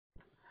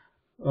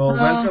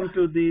Welcome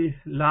to the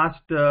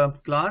last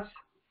class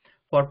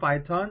for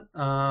Python.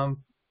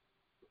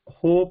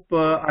 Hope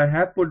I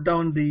have put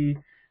down the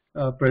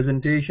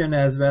presentation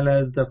as well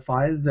as the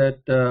files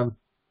that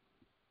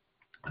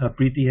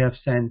Preethi have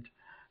sent.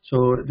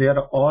 So they are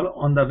all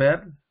on the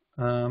web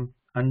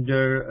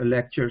under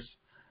lectures.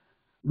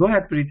 Go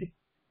ahead, Preethi.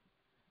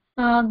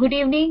 Good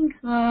evening.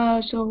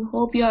 So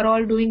hope you are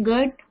all doing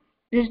good.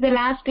 This is the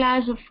last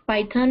class of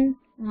Python.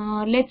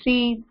 Let's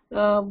see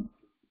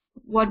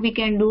what we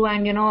can do,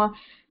 and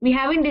we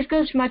haven't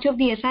discussed much of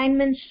the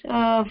assignments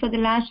for the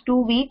last 2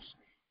 weeks.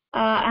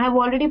 I have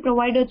already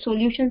provided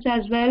solutions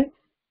as well.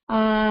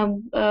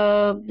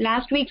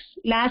 Last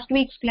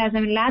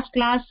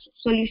class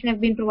solution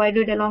have been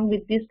provided along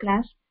with this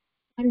class,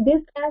 and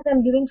this class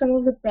I'm giving some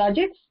of the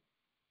projects.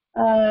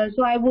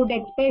 So I would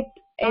expect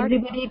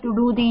everybody to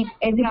do the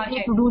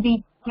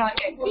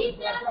project,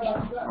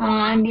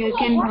 and you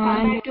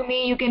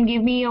can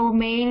give me your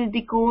mail,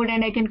 the code,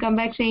 and I can come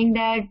back saying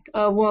that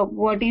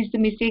what is the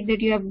mistake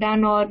that you have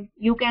done, or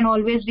you can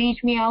always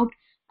reach me out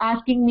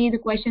asking me the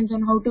questions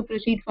on how to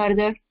proceed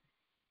further.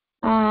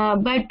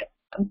 But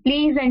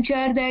please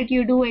ensure that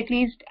you do at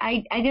least,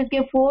 I just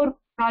give 4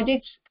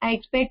 projects. I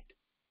expect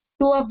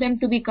 2 of them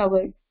to be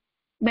covered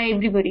by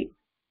everybody.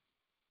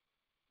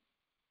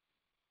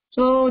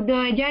 So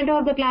the agenda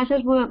of the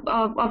classes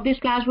of this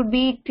class would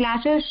be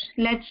classes.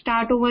 Let's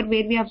start over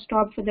where we have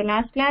stopped for the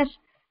last class,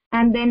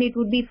 and then it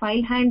would be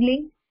file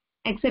handling,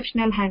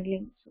 exceptional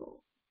handling. So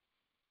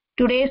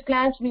today's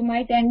class we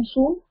might end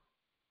soon.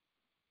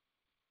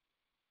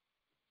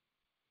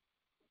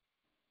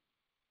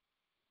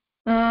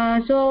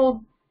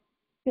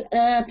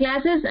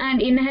 Classes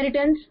and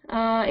inheritance.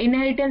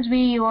 Inheritance,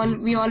 we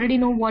already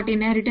know what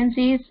inheritance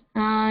is.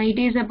 It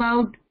is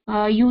about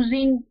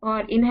using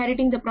or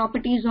inheriting the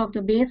properties of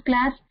the base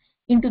class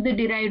into the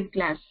derived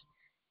class.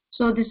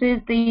 So this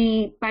is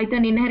the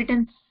Python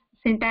inheritance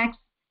syntax.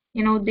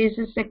 This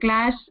is a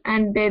class,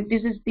 and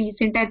this is the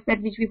syntax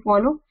that which we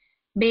follow.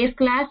 Base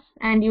class,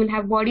 and you'll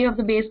have body of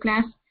the base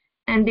class,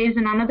 and there is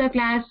another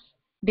class,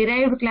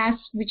 derived class,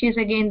 which is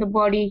again the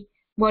body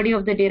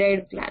of the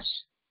derived class.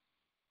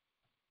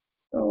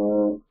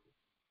 So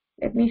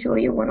let me show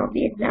you one of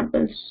the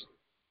examples.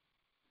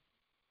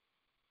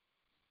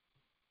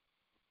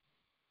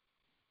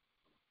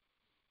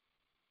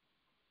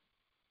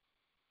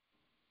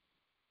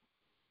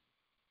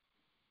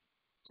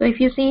 So if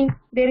you see,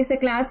 there is a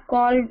class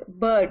called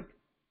bird.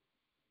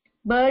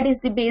 Bird is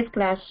the base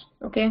class.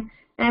 Okay,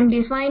 I'm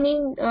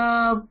defining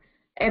a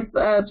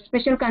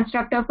special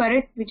constructor for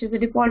it, which is the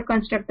default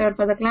constructor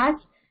for the class,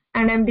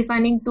 and I'm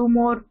defining 2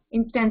 more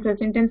instances,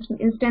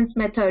 instance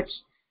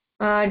methods.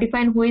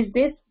 Define who is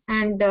this,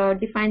 and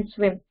define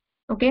swim.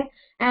 Okay,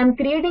 I'm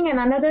creating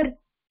another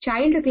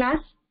child class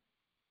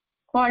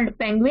called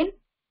penguin.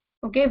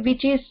 Okay,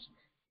 which is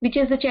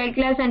the child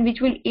class and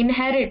which will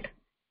inherit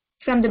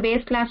from the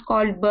base class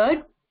called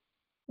bird.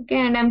 Okay,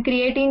 and I'm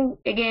creating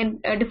again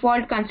a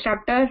default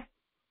constructor.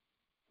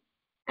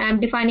 I'm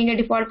defining a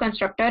default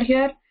constructor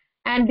here,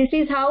 and this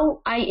is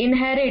how I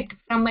inherit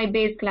from my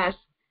base class.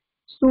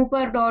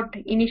 Super dot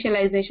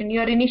initialization.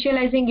 You're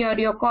initializing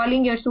you're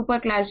calling your super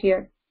class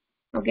here.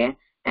 Okay,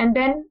 and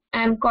then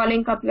I'm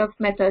calling couple of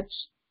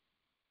methods.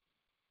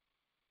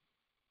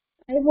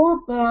 I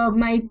hope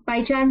my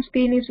PyCharm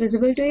screen is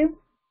visible to you.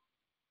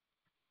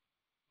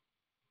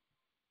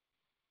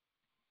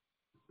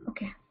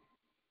 Okay.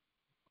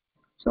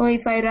 So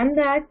if I run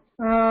that,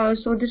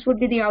 so this would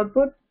be the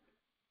output.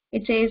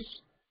 It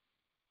says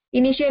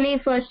initially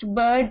first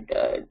bird,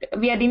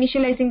 we are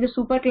initializing the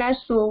super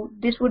class, so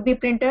this would be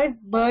printed,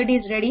 bird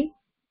is ready,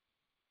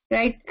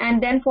 right? And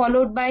then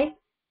followed by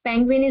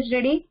penguin is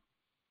ready,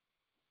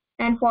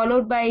 and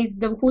followed by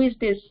who is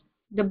this?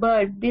 The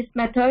bird. This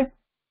method,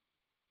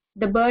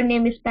 the bird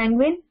name is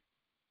penguin,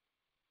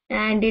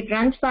 and it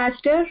runs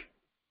faster,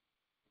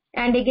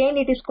 and again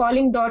it is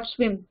calling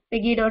 .swim,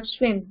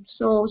 peggy.swim.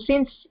 So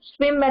since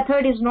swim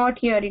method is not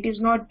here, it is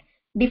not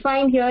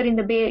defined here in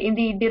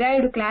the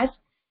derived class,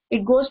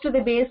 it goes to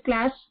the base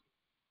class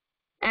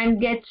and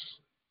gets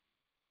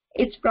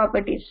its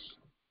properties.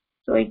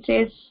 So it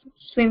says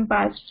swim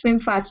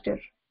faster.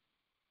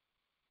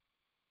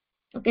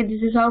 Okay,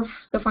 this is how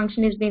the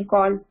function is being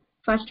called.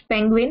 First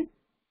penguin.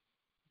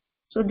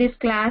 So this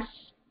class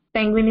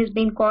penguin is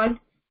being called.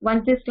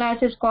 Once this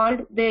class is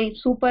called,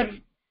 these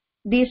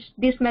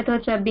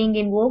methods are being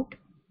invoked.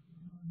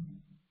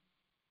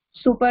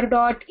 Super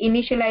dot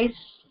initialize,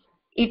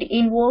 it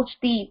invokes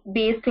the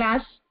base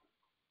class,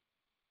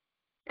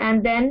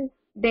 and then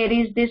there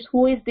is this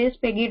who is this,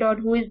 peggy dot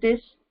who is this,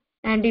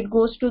 and it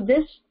goes to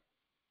this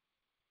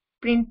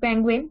print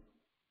penguin,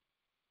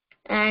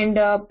 and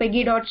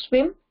peggy dot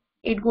swim,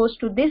 it goes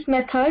to this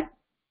method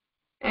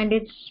and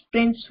it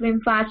prints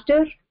swim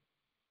faster,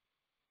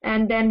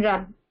 and then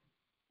run,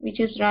 which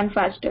is run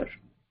faster.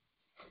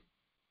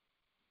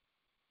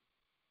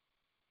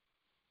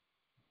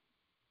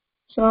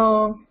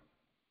 So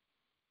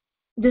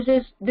this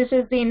is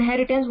the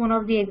inheritance, one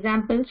of the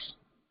examples.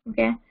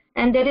 Okay,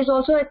 And there is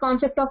also a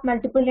concept of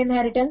multiple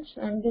inheritance,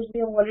 and this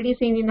we have already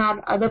seen in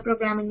our other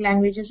programming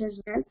languages as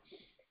well.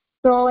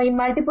 So in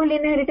multiple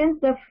inheritance,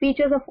 the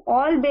features of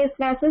all base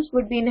classes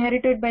would be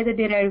inherited by the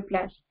derived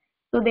class.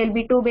 So there will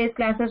be two base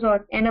classes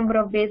or a number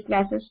of base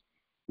classes,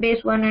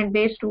 base 1 and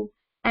base 2,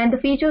 and the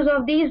features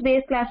of these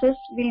base classes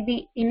will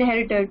be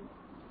inherited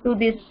to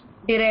this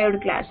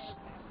derived class.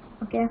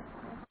 Okay.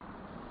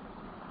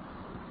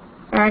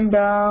 And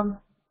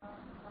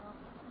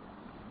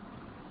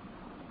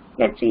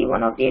let's see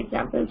one of the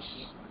examples.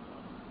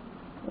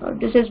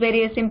 This is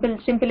very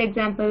simple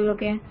example.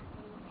 Okay.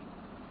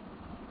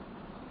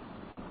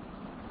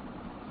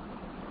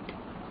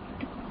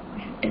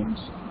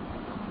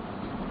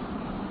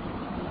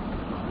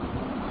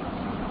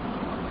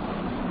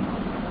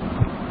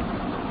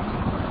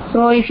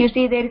 So if you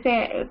see, there is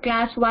a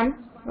class 1,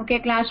 okay,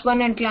 class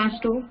 1 and class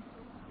 2.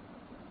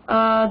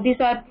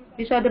 These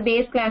are the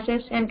base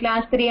classes, and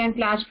class 3 and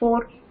class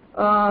 4.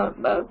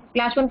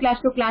 Class 1, class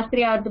 2, class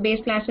 3 are the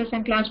base classes,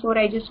 and class 4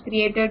 I just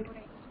created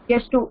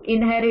just to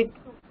inherit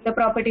the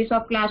properties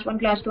of class 1,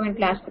 class 2, and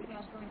class 3.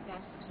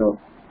 So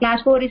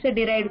class 4 is a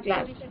derived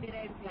class.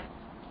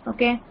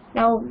 Okay.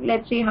 Now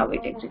let's see how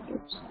it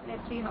executes.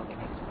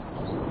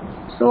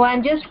 So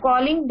I'm just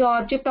calling the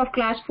object of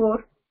class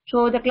 4.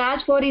 So the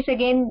class 4 is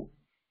again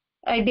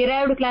a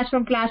derived class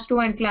from class 2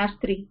 and class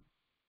 3.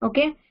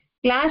 Okay.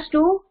 Class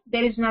 2,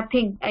 there is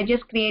nothing. I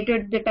just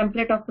created the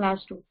template of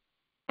class 2.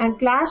 And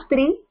class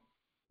 3,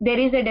 there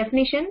is a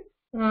definition.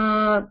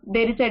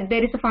 There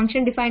is a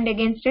function defined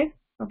against it.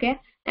 Okay.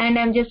 And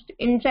I'm just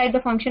inside the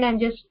function. I'm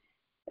just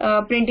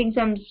printing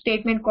some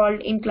statement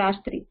called in class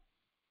 3.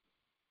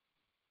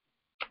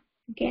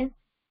 Okay.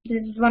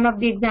 This is one of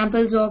the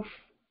examples of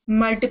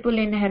multiple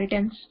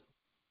inheritance.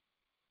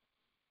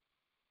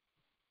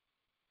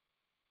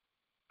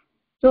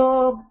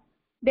 So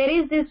there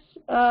is this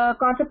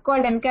concept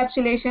called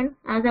encapsulation,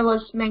 as I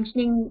was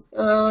mentioning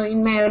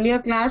in my earlier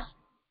class.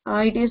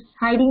 It is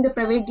hiding the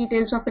private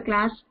details of the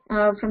class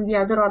from the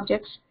other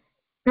objects.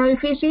 Now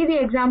if we see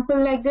the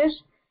example like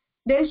this,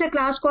 there is a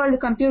class called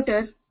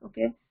computer,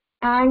 okay,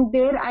 and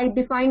there I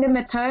defined a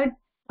method,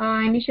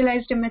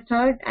 initialized a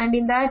method, and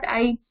in that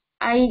I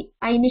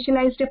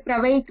initialized a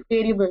private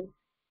variable.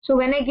 So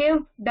when I give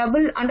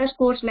double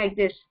underscores like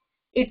this,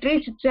 it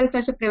treats itself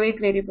as a private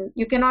variable.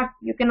 You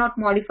cannot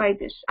modify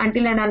this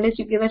until and unless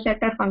you give a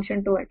setter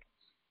function to it.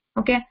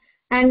 Okay.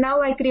 And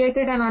now I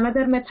created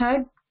another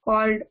method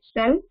called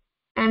sell,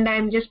 and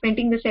I'm just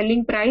printing the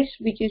selling price,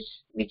 which is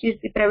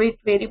the private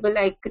variable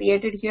I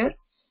created here.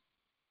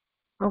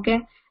 Okay.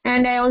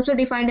 And I also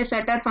defined a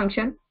setter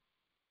function.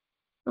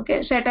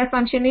 Okay. Setter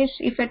function is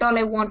if at all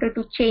I wanted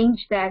to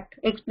change that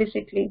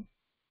explicitly,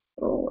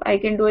 so I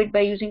can do it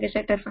by using a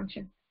setter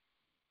function.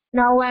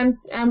 Now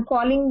I'm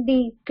calling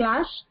the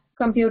class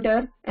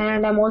computer,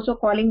 and I'm also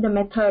calling the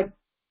method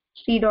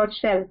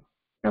c.sell.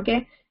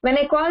 Okay. When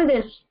I call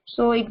this,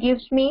 so it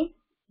gives me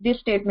this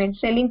statement: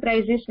 selling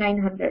price is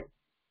 900.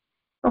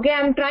 Okay.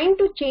 I'm trying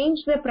to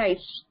change the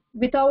price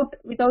without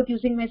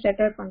using my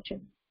setter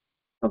function.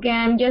 Okay.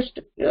 I'm just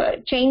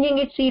changing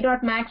it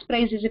c.max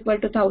price is equal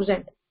to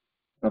 1000.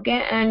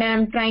 Okay. And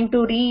I'm trying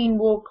to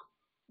re-invoke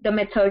the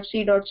method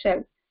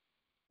c.sell.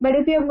 But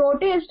if you have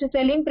noticed,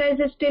 selling price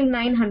is still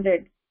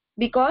 900.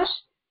 Because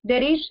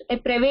there is a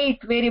private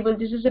variable.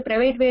 This is a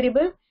private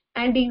variable,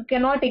 and you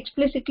cannot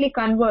explicitly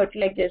convert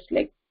like this.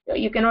 Like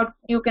you cannot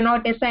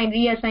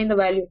reassign the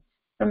value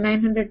from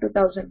 900 to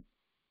 1000.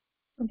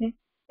 Okay,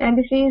 and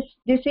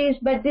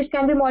but this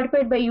can be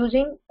modified by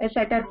using a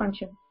setter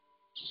function.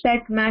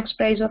 Set max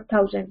price of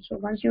 1000. So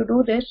once you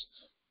do this,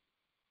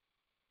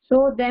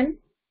 so then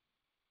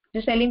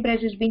the selling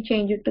price is being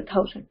changed to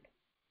 1000.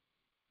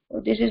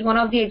 So this is one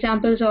of the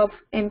examples of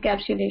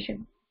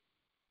encapsulation.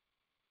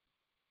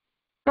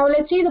 Now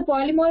let's see the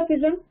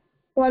polymorphism.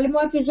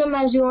 Polymorphism,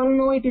 as you all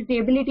know, it is the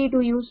ability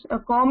to use a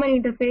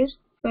common interface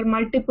for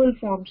multiple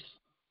forms.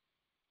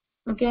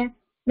 Okay.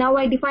 Now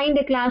I defined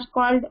a class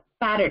called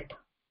parrot.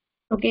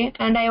 Okay.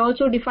 And I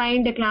also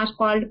defined a class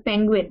called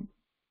penguin.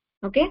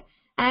 Okay.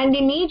 And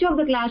in each of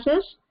the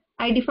classes,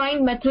 I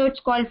defined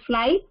methods called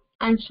fly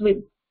and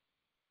swim.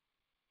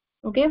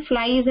 Okay.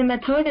 Fly is a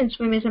method and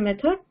swim is a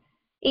method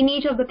in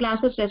each of the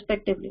classes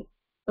respectively.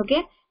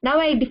 Okay. Now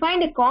I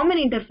defined a common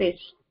interface.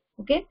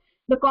 Okay.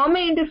 The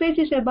common interface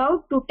is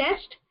about to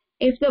test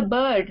if the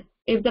bird,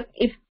 if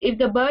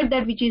the bird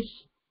that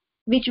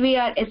which we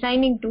are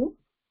assigning to,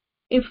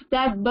 if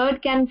that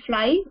bird can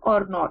fly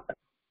or not.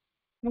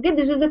 Okay,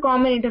 this is the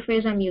common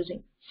interface I'm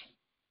using.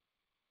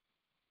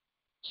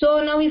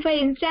 So now if I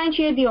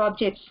instantiate the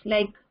objects,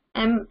 like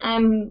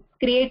I'm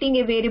creating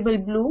a variable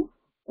blue.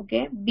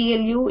 Okay,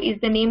 BLU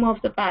is the name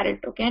of the parrot.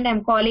 Okay, and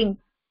I'm calling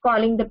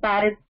the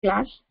parrot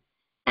class,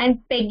 and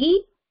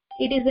Peggy,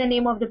 it is the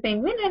name of the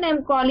penguin, and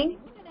I'm calling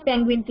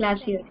penguin class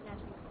here.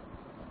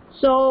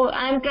 So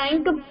I'm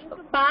trying to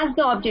pass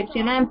the objects,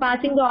 I'm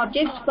passing the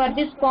objects for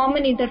this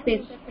common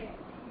interface,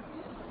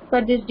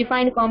 for this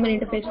defined common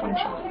interface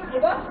function.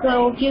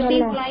 So if you see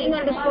flying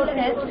underscore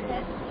test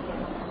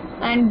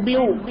and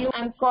blue,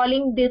 I'm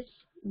calling this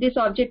this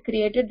object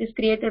created, this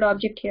created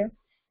object here,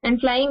 and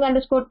flying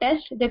underscore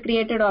test, the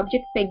created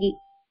object Peggy.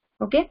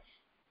 Okay,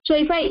 so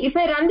if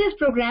I run this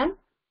program,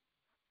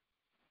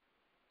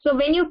 so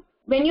when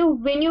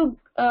you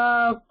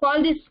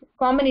call this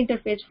common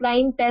interface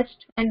flying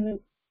test, and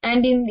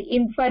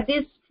in for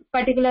this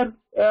particular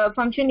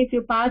function, if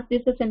you pass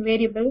this as a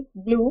variable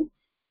blue,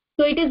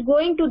 so it is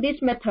going to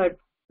this method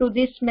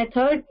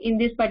in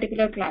this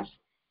particular class.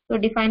 So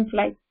define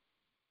fly.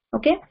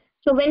 Okay,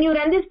 so when you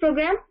run this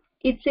program,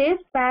 it says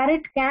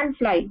parrot can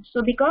fly.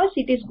 So because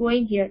it is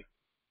going here,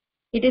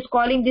 it is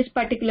calling this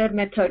particular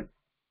method.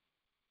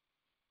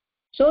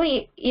 So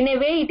in a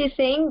way, it is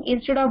saying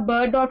instead of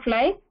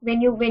bird.fly,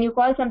 when you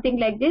call something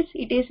like this,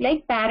 it is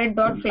like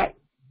parrot.fly.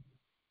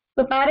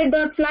 So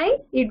parrot.fly,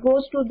 it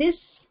goes to this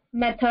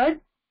method,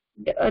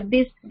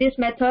 this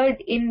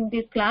method in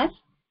this class,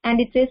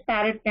 and it says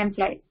parrot can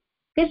fly.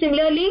 Okay,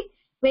 similarly,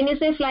 when you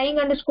say flying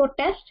underscore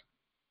test,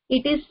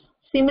 it is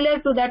similar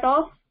to that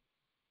of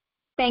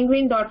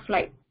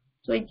penguin.fly.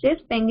 So it says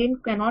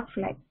penguin cannot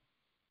fly.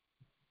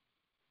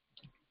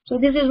 So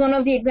this is one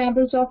of the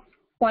examples of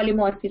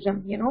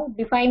polymorphism,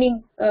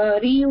 defining,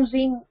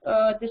 reusing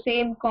the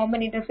same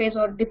common interface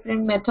or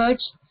different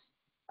methods,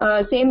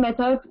 same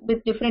method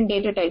with different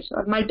data types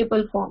or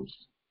multiple forms.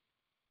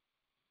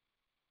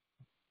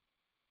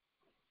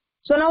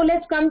 So now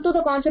let's come to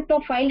the concept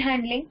of file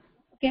handling.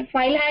 Okay,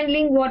 file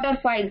handling, what are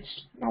files?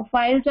 Now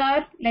files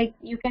are like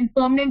you can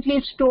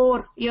permanently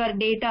store your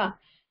data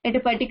at a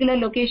particular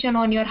location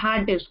on your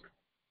hard disk.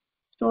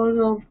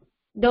 So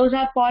those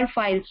are called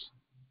files.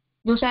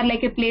 Those are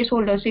like a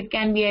placeholders. It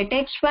can be a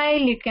text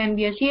file, it can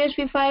be a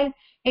CSV file,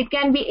 it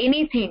can be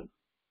anything.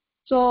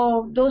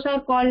 So those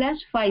are called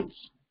as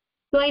files.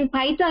 So in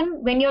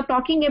Python, when you're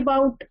talking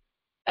about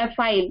a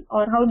file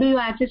or how do you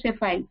access a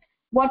file,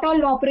 what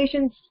all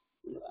operations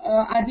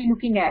are we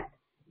looking at?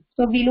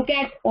 So we look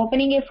at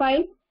opening a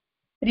file,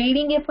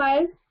 reading a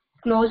file,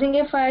 closing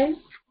a file,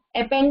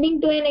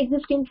 appending to an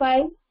existing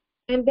file,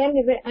 and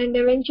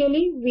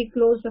eventually we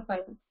close the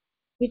file.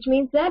 Which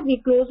means that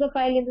we close the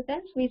file in the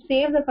sense we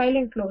save the file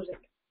and close it.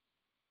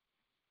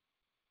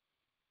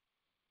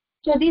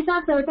 So these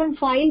are certain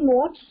file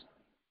modes.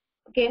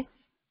 Okay.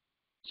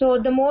 So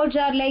the modes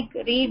are like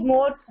read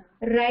mode,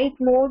 write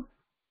mode.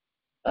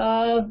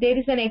 There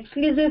is an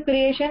exclusive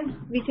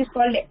creation which is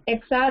called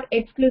XR,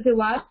 exclusive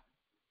R,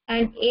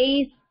 and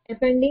A is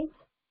appending,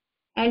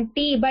 and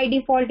T by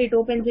default it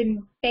opens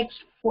in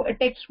text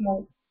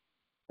mode.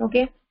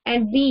 Okay,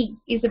 and B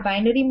is a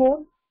binary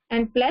mode,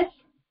 and plus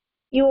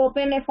you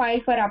open a file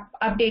for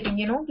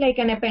updating, like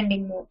an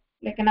appending mode,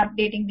 like an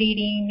updating,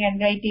 reading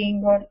and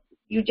writing, or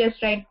you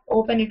just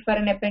open it for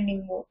an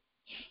appending mode.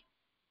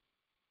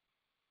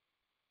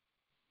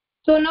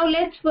 So now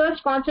let's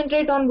first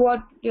concentrate on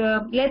what,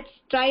 let's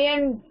try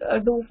and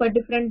do for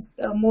different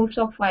modes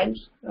of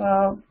files.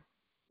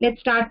 Let's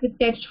start with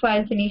text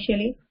files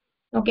initially.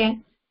 Okay,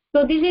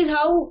 so this is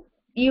how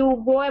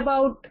you go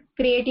about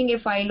creating a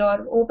file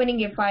or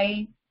opening a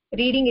file,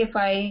 reading a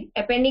file,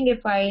 appending a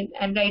file,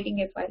 and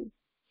writing a file.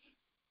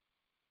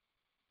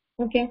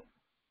 Okay,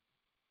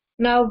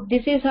 now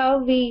this is how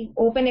we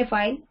open a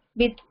file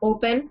with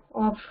open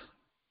of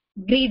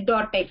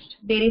greet.txt.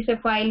 There is a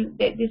file,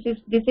 this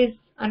is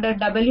under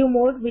W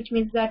mode, which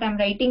means that I'm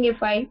writing a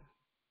file.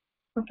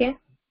 Okay,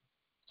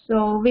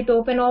 so with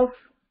open of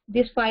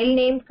this file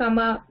name,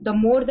 comma, the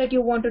mode that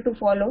you wanted to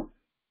follow,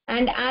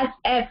 and as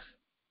F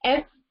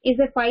is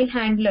a file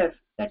handler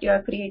that you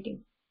are creating.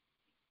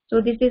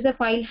 So this is a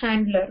file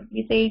handler.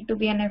 We say it to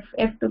be an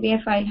F to be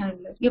a file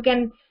handler. You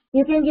can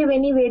give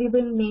any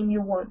variable name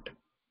you want.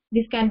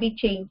 This can be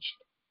changed.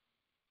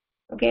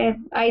 Okay,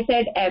 I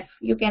said F.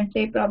 You can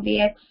say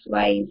probably X,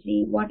 Y,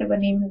 Z, whatever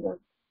name you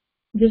want.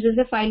 This is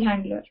a file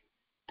handler.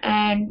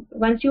 And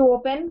once you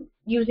open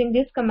using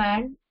this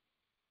command,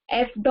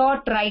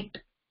 f.write.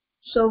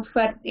 So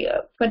for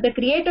the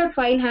created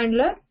file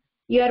handler,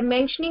 you are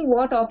mentioning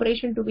what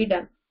operation to be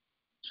done.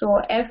 So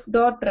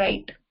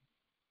f.write,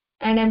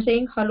 and I'm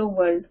saying hello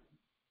world.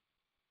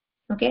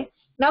 Okay,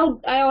 now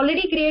I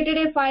already created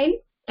a file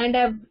and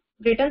I've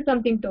written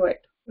something to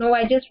it. Now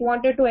I just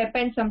wanted to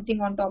append something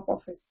on top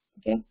of it.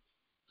 Okay,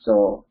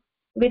 so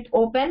with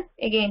open,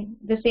 again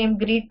the same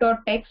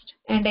greet.txt,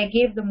 and I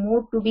gave the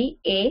mode to be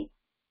A.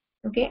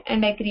 Okay,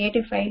 and I create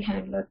a file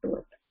handler to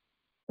it.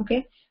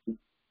 Okay,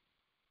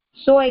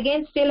 so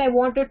again still I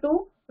wanted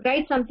to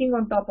write something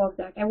on top of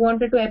that. I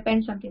wanted to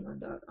append something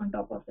on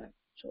top of that.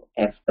 So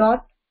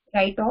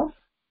f.write off.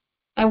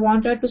 I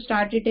wanted to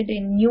start it in a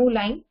new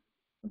line.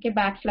 Okay,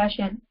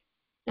 \n,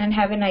 and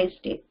have a nice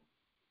day.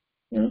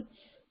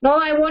 Now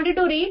I wanted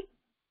to read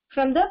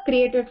from the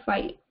created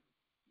file.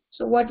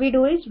 So what we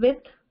do is with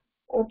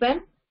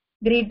open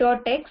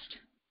greet.txt,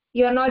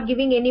 you are not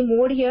giving any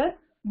mode here.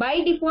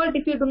 By default,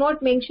 if you do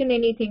not mention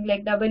anything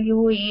like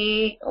W,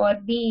 A or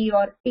B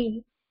or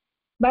T,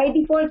 by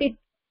default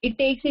it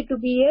takes it to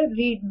be a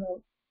read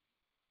mode.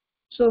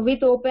 So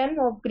with open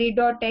of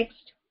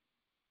greet.txt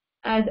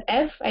as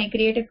F, I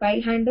create a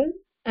file handle,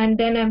 and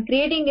then I'm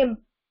creating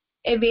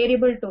a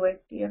variable to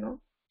it,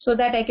 so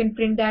that I can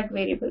print that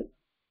variable.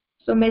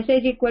 So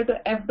message equal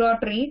to f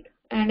dot read,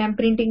 and I'm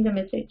printing the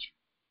message.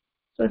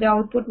 So the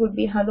output would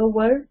be hello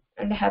world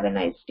and have a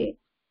nice day.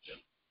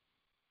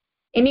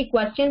 Any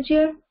questions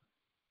here?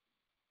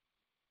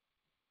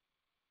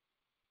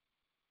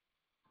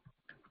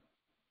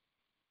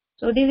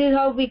 So this is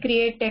how we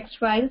create text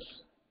files,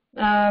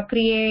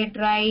 create,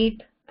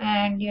 write,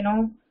 and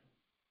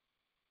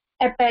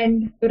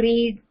append,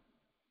 read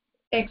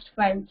text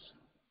files.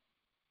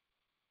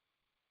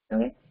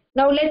 Okay.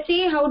 Now let's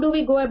see how do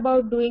we go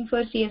about doing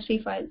for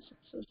CSV files.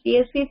 So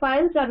CSV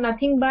files are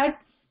nothing but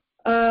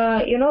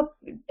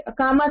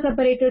comma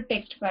separated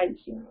text files.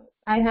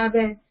 I have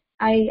a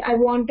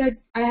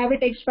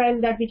text file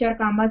that which are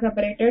comma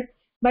separated,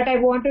 but I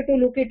wanted to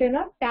look it in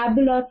a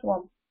tabular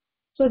form.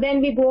 So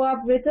then we go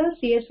up with a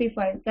CSV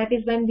file. That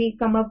is when we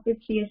come up with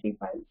CSV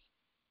files.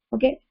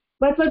 Okay.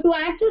 But to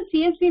access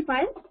CSV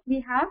files, we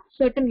have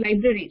certain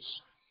libraries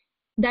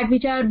that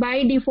which are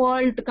by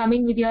default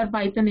coming with your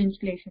Python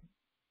installation.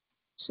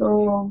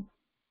 So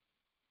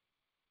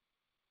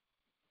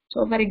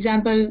for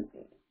example,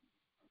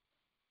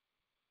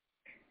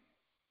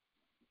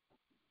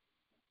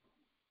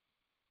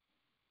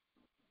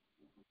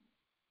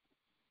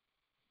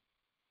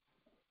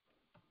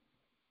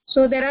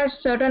 so there are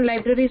certain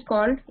libraries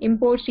called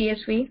import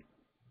CSV.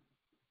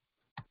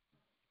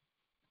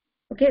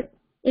 Okay,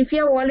 if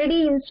you have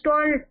already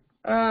installed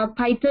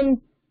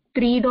Python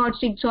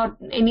 3.6 or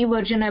any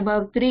version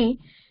above 3,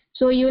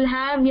 so you will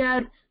have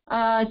your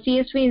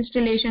CSV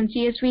installation,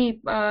 CSV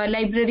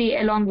library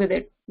along with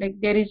it. Like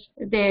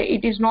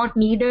it is not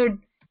needed.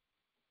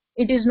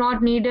 It is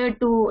not needed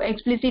to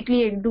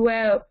explicitly do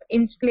a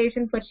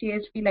installation for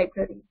CSV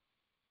library.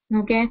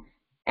 Okay,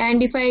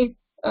 and if I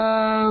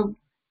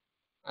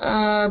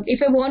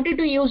wanted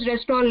to use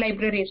rest all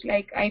libraries,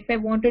 like if I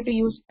wanted to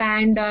use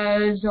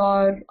pandas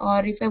or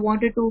if I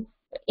wanted to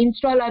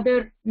install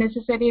other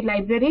necessary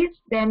libraries,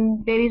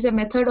 then there is a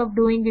method of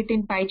doing it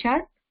in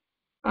PyChart.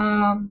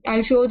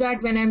 I'll show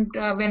that when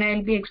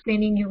I'll be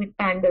explaining you with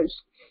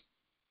pandas.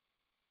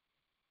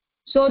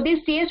 So this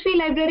CSV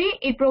library,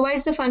 it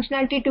provides the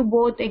functionality to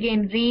both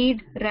again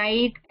read,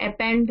 write,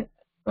 append,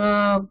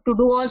 to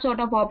do all sort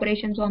of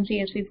operations on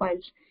CSV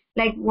files,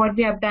 like what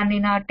we have done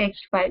in our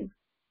text file.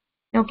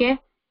 Okay,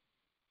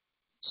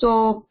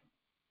 so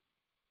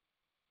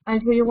I'll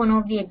show you one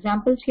of the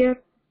examples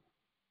here.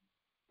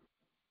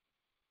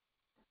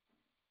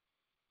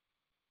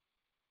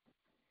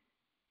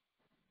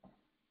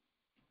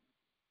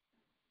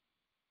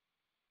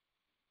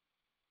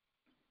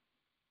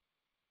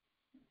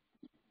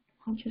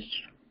 I'll just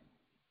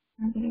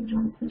have an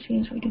example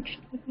CSV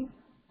dictionary.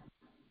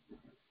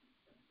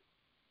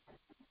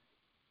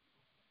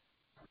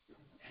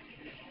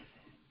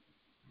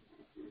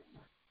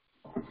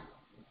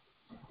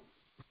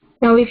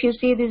 Now if you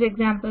see this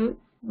example,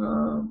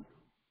 I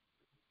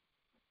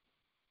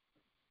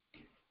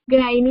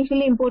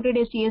initially imported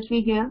a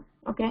CSV here,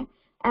 okay,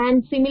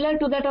 and similar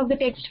to that of the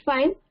text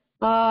file,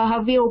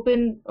 how we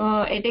open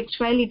a text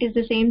file, it is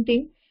the same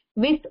thing.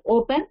 With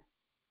open,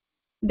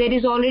 there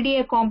is already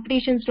a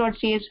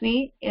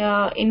competitions.csv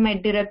in my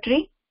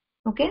directory,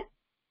 okay.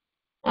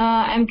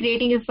 I'm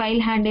creating a file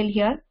handle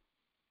here,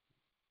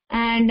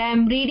 and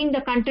I'm reading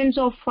the contents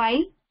of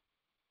file.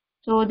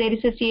 So there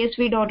is a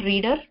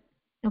csv.reader,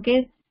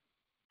 okay,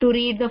 to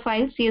read the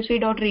file,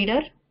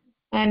 csv.reader,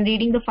 and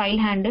reading the file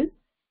handle,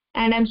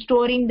 and I'm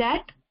storing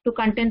that to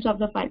contents of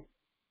the file.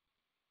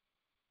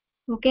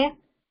 Okay,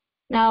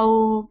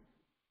 now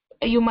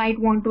you might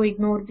want to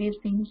ignore these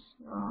things.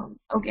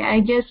 Okay,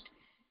 I'm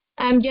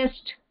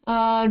just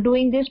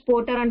doing this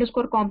porter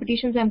underscore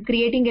competitions. I'm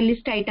creating a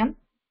list item.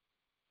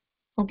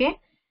 Okay,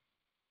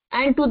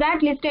 and to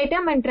that list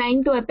item, I'm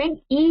trying to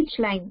append each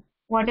line,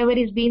 whatever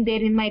is been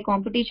there in my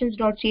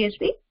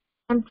competitions.csv.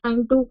 I'm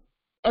trying to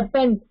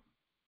append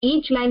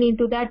each line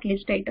into that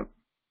list item,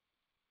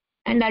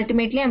 and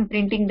ultimately I'm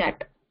printing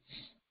that.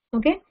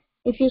 Okay,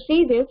 if you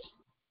see this,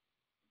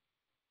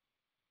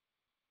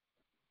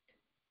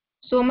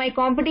 so my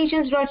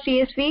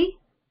competitions.csv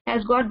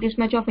has got this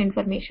much of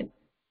information.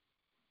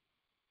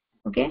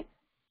 Okay,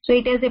 so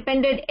it has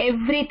appended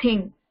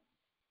everything,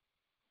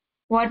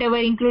 whatever,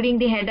 including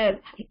the header.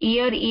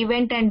 Year,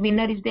 event, and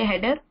winner is the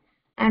header,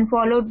 and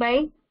followed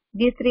by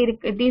these three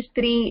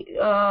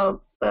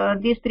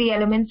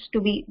elements to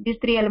be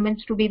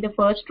the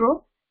first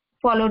row,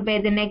 followed by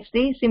the next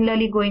three,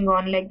 similarly going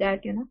on like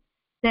that.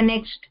 The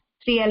next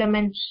three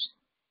elements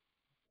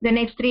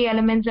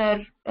are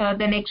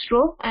the next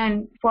row,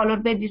 and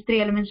followed by these three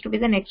elements to be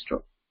the next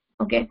row.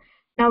 Okay,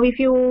 now if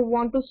you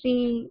want to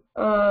see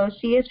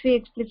CSV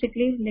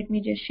explicitly, let me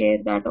just share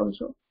that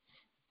also.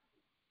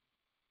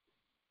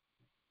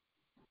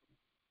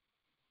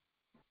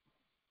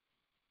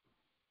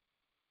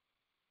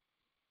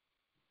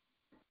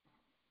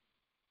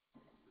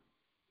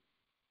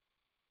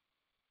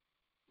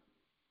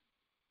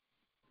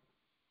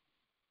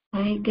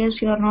 I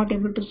guess you are not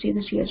able to see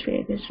the CSV,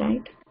 I guess,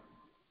 right?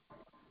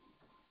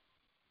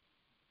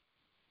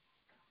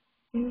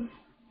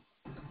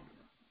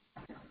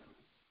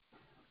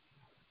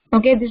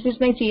 Okay, this is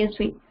my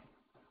CSV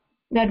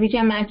that which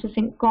I'm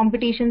accessing,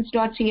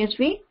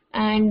 competitions.csv,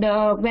 and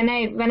when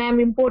I'm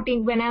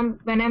importing, when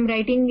I'm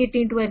writing it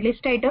into a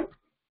list item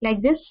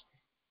like this,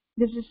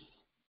 this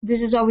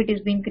is how it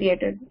is being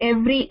created.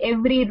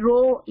 Every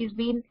row is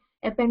being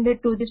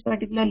appended to this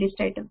particular list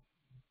item.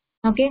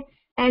 Okay,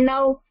 and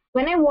now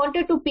when I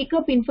wanted to pick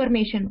up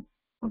information,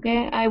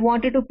 okay, I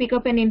wanted to pick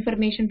up an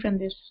information from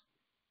this.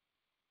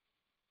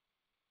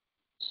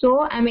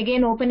 So I'm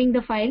again opening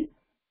the file,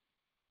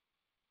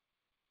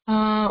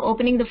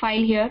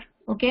 here,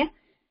 okay,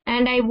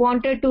 and I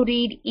wanted to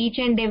read each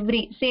and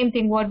every, same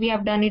thing what we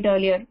have done it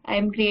earlier. I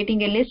am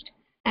creating a list,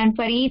 and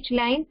for each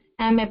line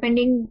I am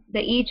appending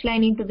each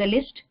line into the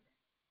list,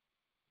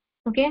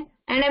 okay,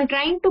 and I'm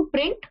trying to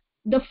print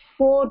the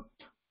fourth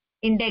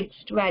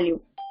indexed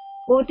value.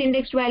 Fourth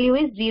indexed value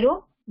is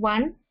 0,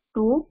 1,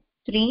 2,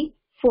 3,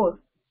 4.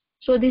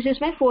 So this is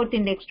my fourth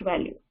indexed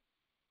value.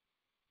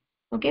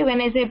 Okay,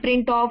 when I say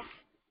print of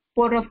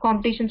 4 of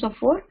competitions of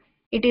 4,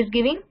 it is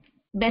giving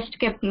best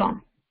kept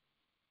long.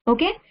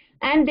 Okay,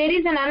 and there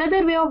is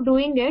another way of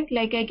doing it.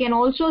 Like I can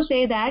also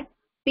say that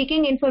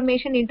picking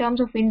information in terms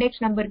of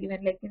index number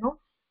given, like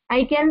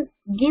I can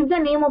give the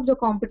name of the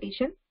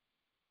competition.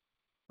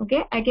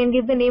 Okay, I can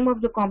give the name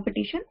of the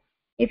competition.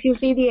 If you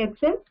see the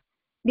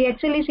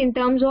Excel is in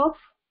terms of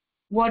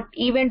what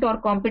event or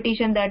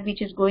competition that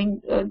which is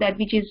going, that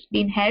which is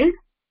being held,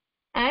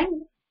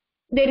 and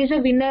there is a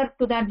winner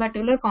to that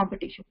particular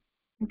competition.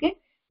 Okay,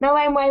 now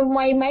I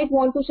might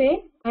want to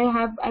say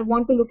I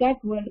want to look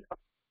at World Cup.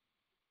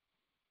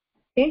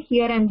 Okay,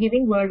 here I am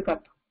giving World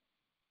Cup.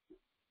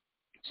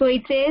 So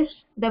it says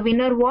the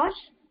winner was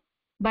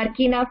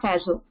Burkina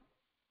Faso.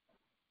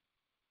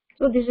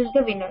 So this is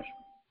the winner.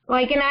 So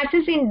I can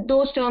access in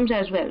those terms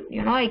as well.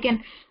 I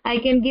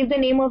can give the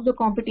name of the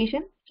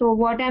competition. So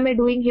what am I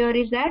doing here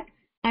is that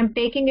I'm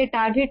taking a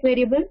target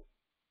variable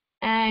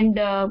and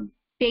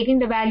taking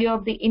the value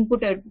of the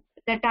inputted.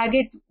 The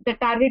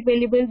target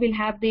variable will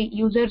have the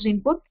user's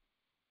input.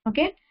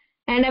 Okay,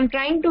 and I'm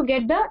trying to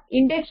get the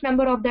index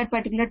number of that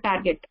particular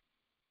target.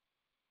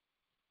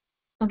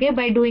 Okay,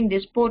 by doing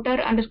this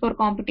porter underscore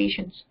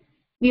competitions.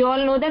 We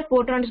all know that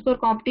porter underscore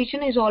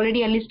competition is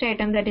already a list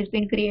item that has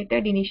been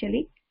created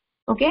initially.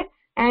 Okay,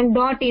 and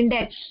dot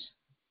index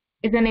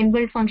is an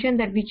inbuilt function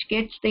that which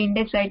gets the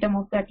index item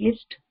of that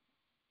list.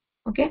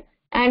 Okay,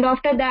 and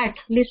after that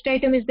list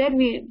item is there.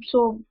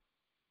 So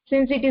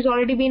since it is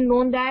already been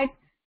known that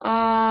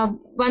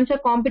once a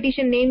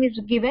competition name is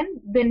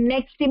given, the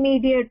next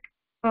immediate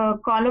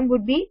column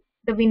would be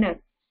the winner.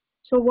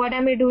 So what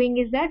am I doing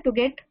is that to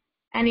get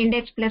an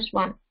index plus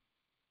 1,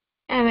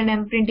 and when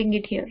I'm printing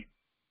it here.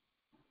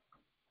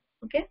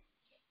 Okay,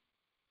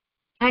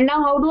 and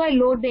now how do I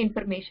load the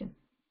information?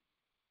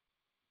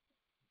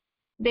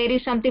 There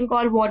is something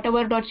called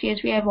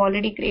whatever.csv I have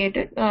already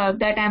created,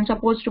 that I'm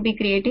supposed to be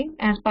creating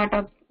as part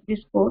of this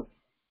code.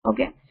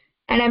 Okay,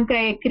 and I'm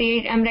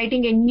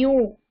writing a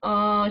new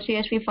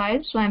CSV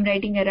file, so I'm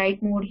writing a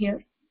write mode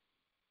here.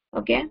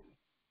 Okay,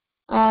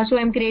 so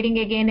I'm creating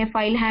again a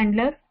file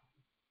handler.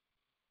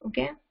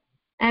 Okay,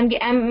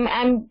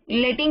 I'm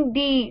letting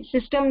the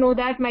system know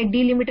that my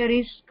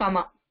delimiter is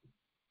comma.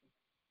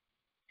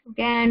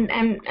 Okay, and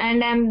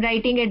I'm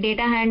writing a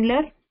data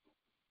handler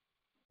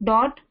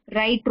dot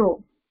write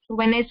row. So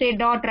when I say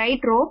dot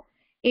write row,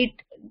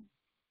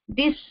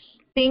 this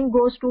thing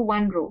goes to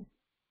one row,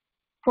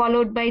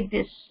 followed by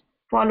this,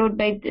 followed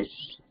by this.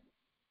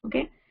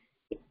 Okay,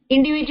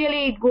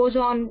 individually it goes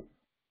on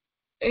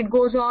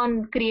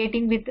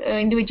creating with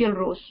individual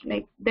rows,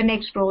 like the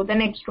next row,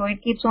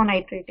 it keeps on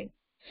iterating.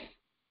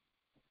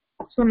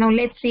 So now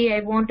let's see, I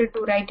wanted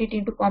to write it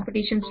into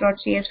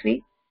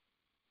competitions.csv.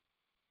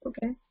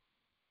 Okay,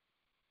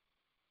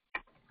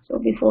 so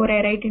before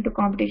I write into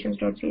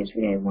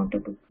competitions.csv, I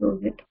wanted to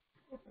close it,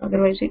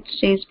 otherwise it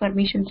says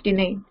permissions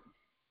denied.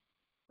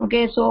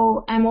 Okay,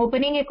 so I'm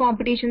opening a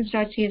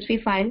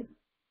competitions.csv file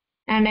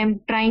and I'm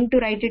trying to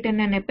write it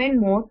in an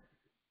append mode.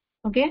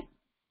 Okay,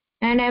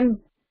 and I'm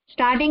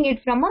starting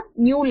it from a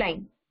new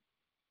line.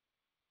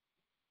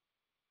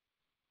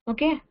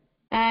 Okay,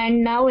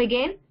 and now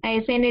again I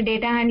assign a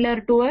data handler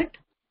to it.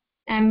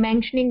 I'm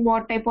mentioning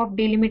what type of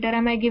delimiter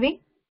am I giving,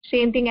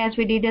 same thing as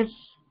we did as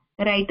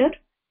writer.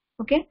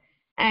 Okay,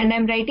 and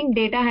I'm writing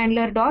data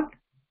handler dot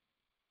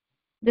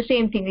the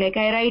same thing, like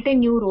I write a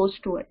new rows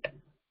to it.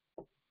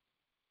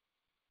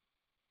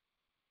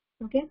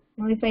 Okay,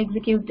 now if I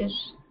execute this,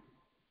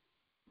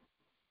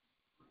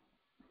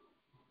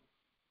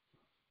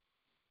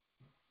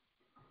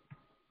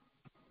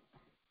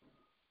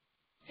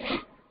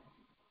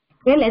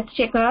 okay, let's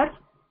check our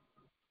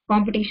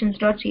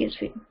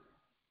competitions.csv.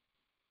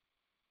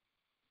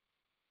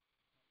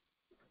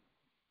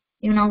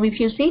 Now if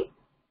you see,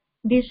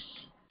 these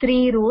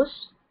 3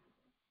 rows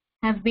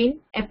have been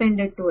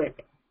appended to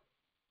it.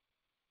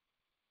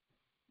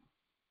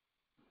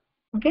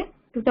 Okay,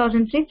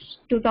 2006,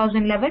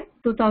 2011,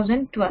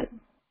 2012.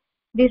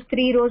 These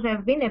 3 rows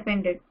have been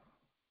appended.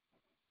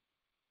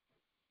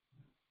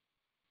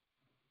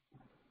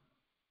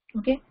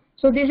 Okay,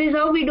 so this is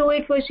how we do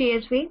it for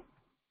CSV.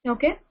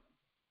 Okay,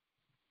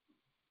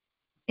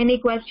 any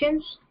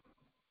questions?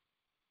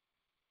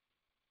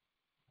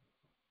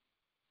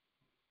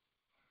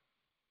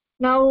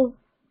 Now,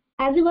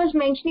 as I was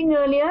mentioning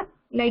earlier,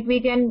 like we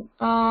can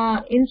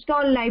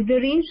install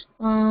libraries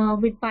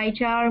with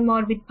PyCharm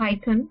or with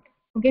Python.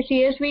 Okay,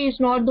 CSV is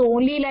not the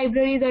only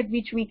library that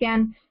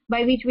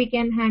by which we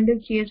can handle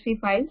CSV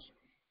files.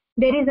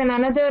 There is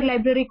another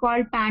library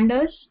called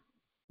Pandas.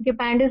 Okay,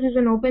 Pandas is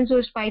an open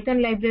source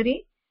Python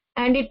library,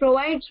 and it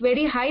provides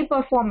very high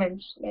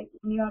performance. Like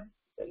when you are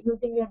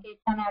using your data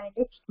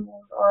analytics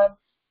tool, or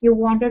you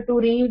wanted to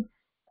read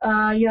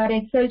your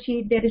Excel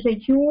sheet, there is a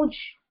huge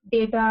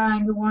data,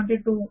 and you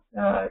wanted to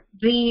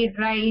read,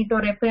 write,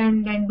 or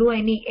append and do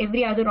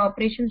every other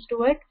operations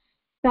to it.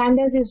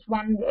 Pandas is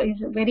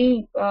a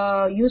very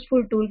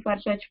useful tool for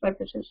such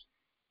purposes.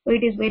 So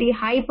it is very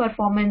high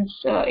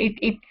performance.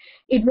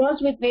 It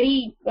works with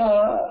very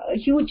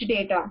huge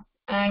data,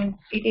 and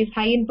it is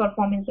high in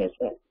performance as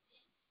well.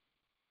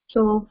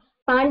 So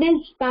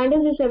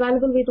pandas is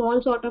available with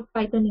all sort of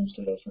Python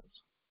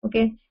installations.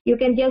 Okay, you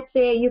can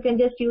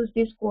just use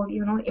this code.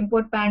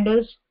 Import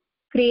pandas,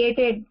 create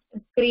an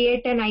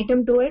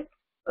item to it,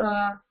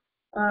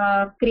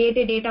 create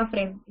a data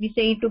frame. We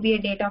say it to be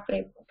a data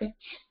frame. Okay,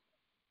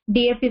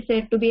 df is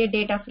said to be a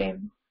data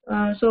frame.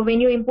 So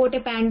when you import a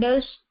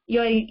pandas,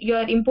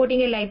 you're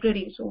importing a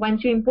library. So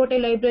once you import a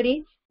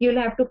library, you'll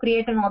have to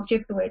create an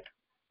object to it.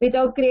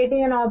 Without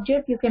creating an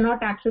object, you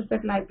cannot access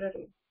that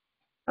library.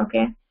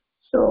 Okay,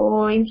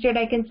 so instead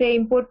I can say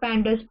import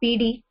pandas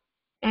pd,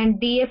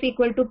 and df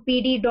equal to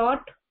pd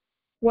dot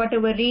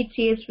whatever, read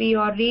CSV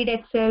or read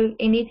Excel,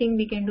 anything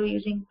we can do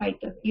using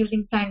Python,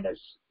 using pandas.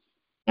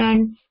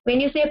 And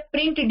when you say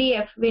print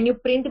df, when you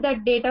print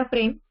that data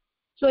frame,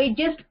 so it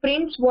just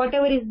prints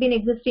whatever has been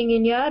existing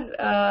in your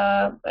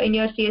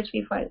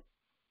CSV file.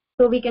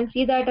 So we can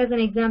see that as an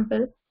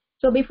example.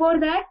 So before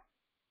that,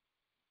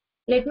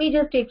 let me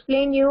just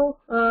explain you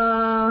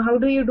how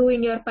do you do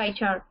in your pie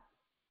chart.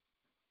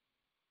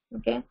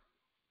 Okay,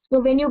 so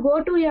when you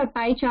go to your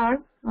pie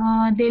chart,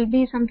 there'll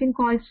be something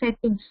called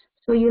settings.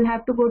 So you'll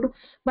have to go to,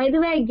 by the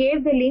way, I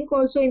gave the link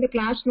also in the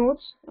class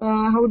notes.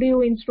 How do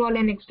you install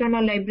an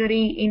external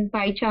library in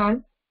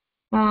PyCharm?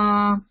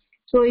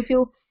 So if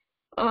you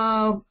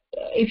go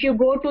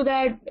to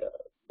that,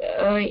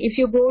 if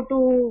you go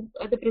to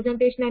the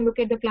presentation and look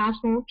at the class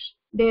notes,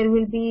 there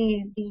will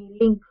be the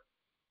link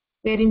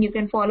wherein you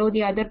can follow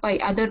the other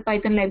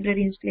Python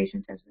library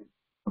installations as well.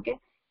 Okay,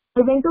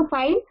 I went to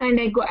file and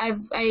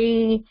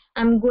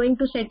I'm going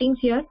to settings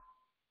here.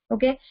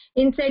 Okay,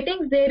 in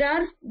settings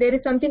there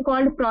is something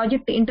called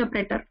project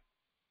interpreter.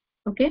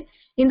 Okay,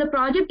 in the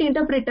project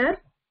interpreter,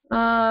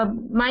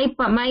 my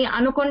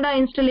Anaconda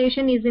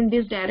installation is in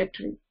this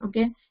directory.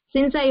 Okay,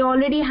 since I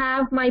already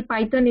have my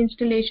Python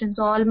installations,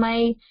 all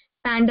my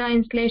Panda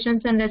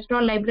installations and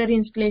restaurant library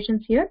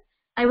installations here,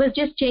 I was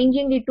just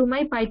changing it to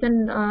my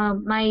Python,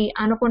 my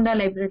Anaconda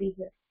library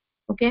here.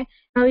 Okay,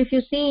 now if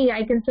you see,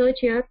 I can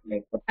search here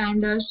like for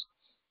pandas.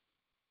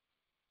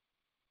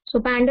 So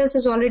pandas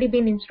has already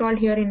been installed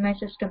here in my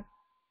system.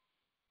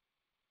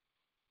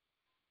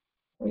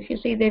 If you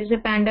see, there is a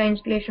panda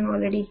installation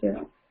already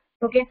here.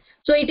 Okay,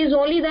 so it is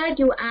only that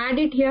you add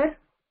it here.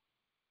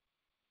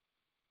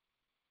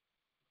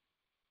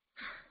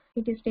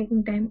 It is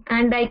taking time,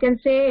 and I can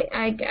say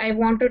I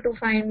wanted to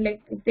find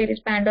like if there is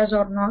pandas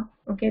or not.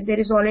 Okay, there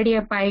is already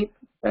a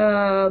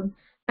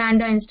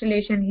panda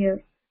installation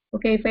here.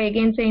 Okay, if I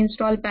again say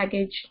install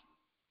package,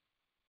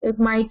 it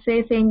might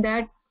say saying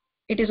that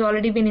it has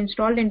already been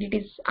installed and it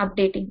is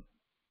updating.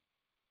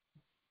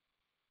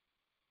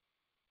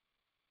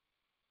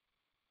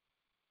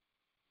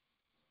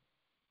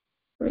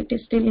 So it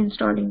is still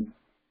installing.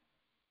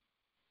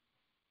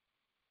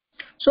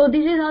 So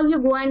this is how you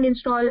go and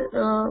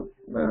install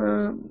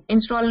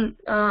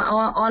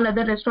all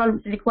other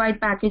restaurant required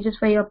packages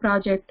for your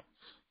project.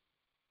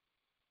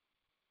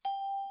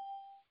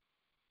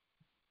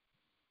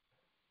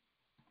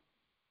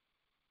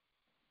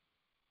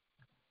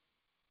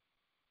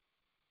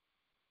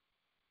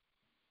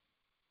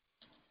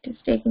 It is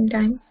taking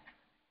time.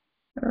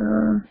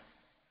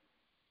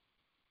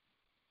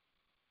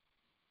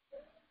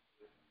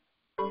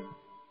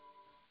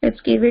 Let's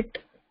give it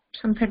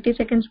some 30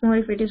 seconds more.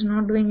 If it is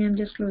not doing, I'm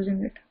just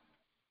closing it.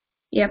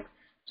 Yep.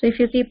 So if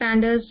you see,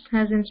 pandas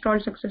has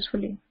installed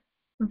successfully.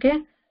 Okay.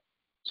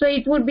 So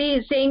it would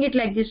be saying it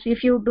like this.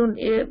 If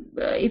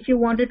you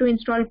wanted to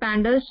install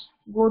pandas,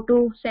 go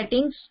to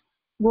settings,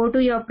 go to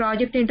your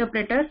project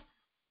interpreter.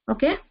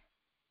 Okay.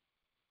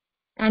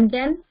 And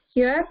then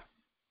here,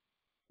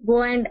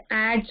 go and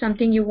add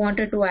something you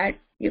wanted to add.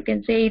 You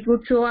can say it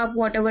would show up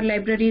whatever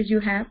libraries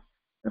you have.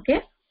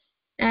 Okay.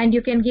 And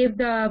you can give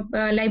the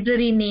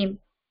library name.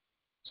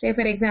 Say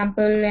for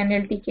example,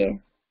 NLTK.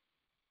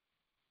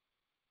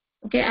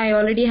 Okay, I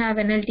already have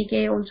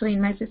NLTK also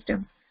in my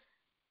system.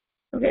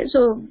 Okay,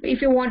 so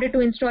if you wanted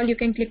to install, you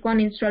can click on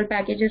install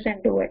packages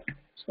and do it.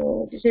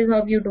 So this is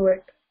how you do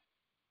it.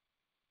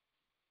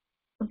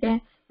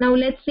 Okay, now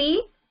let's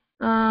see.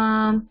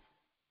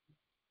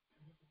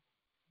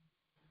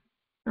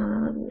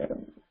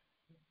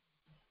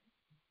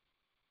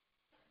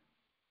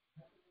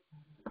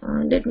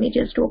 let me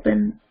just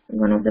open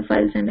one of the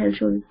files and I'll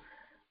show you.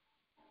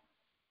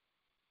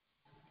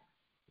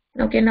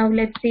 Okay, now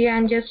let's see.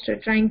 I'm just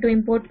trying to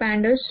import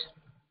pandas.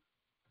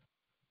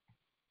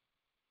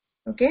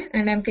 Okay,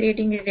 and I'm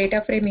creating a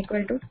data frame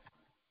equal to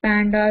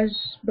pandas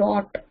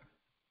dot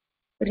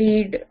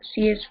read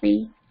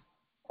CSV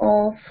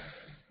of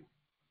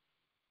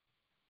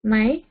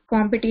my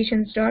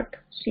competitions dot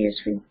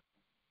CSV.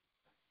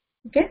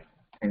 Okay,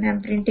 and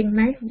I'm printing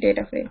my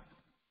data frame.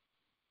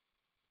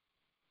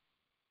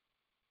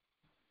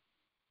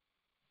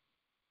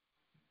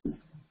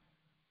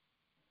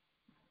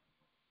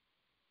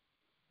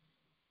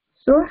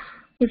 So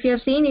if you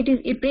have seen,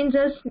 it prints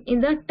us in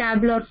the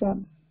tabular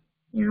form,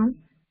 you know,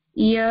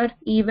 year,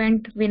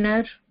 event,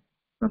 winner.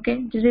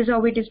 Okay, this is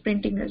how it is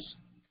printing us.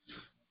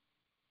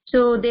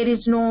 So there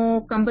is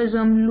no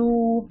cumbersome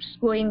loops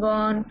going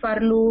on, for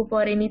loop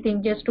or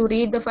anything. Just to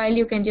read the file,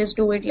 you can just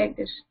do it like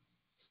this.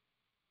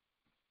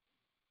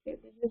 Okay,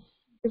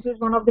 this is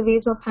one of the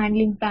ways of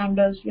handling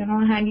pandas, you know,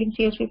 handling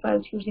CSV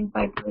files using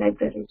Python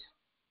libraries.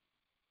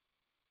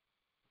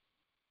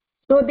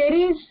 So there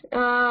is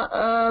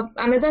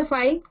another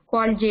file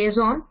called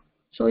JSON.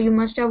 So you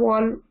must have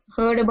all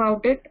heard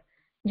about it.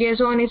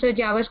 JSON is a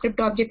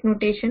JavaScript object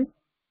notation.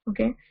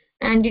 Okay,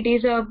 and it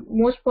is a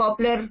most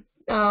popular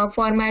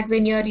format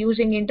when you are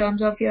using in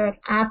terms of your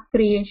app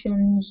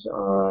creations,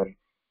 or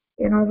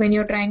you know, when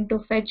you're trying to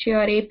fetch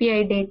your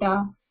API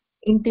data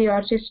into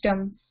your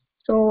system.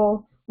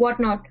 So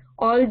whatnot,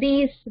 all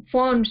these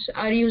forms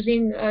are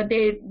using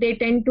they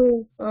tend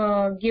to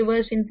give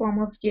us in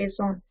form of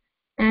JSON,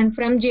 and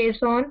from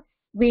JSON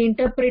we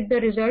interpret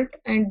the result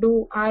and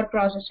do our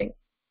processing.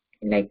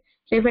 Like,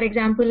 say for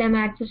example, I'm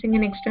accessing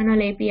an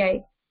external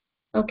API.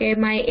 Okay,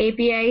 my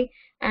API,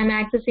 I'm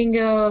accessing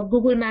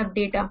Google Map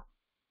data.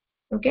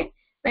 Okay,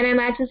 when I'm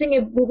accessing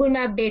a Google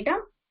Map data,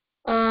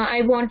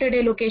 I wanted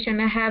a location.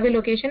 I have a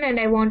location and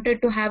I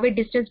wanted to have a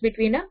distance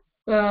between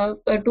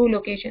two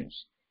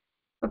locations.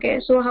 Okay,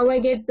 so how I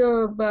get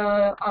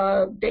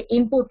the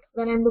input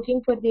when I'm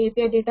looking for the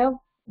API data?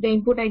 The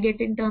input I get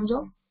in terms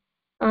of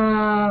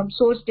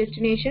source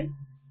destination,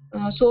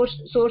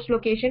 source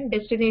location,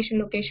 destination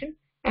location,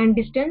 and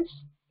distance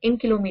in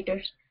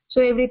kilometers.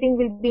 So everything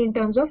will be in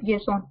terms of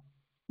JSON.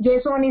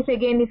 JSON is,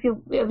 again, if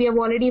we have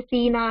already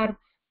seen our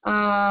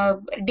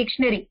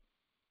dictionary,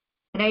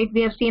 right?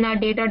 We have seen our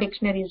data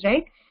dictionaries,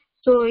 right?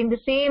 So in the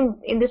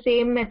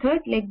same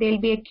method, like there'll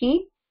be a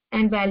key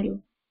and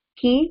value,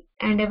 key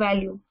and a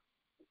value.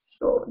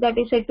 So that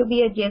is said to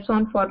be a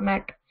JSON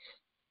format.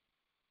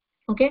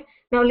 Okay,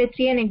 now let's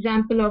see an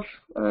example of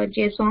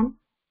JSON.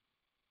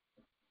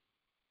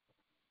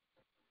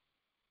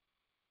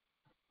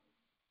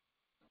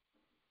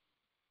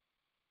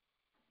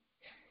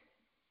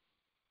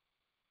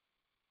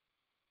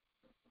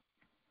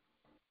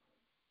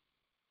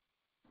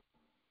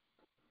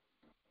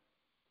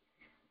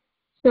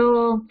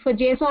 So for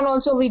JSON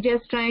also, we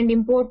just try and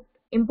import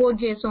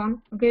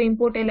JSON. Okay,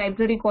 import a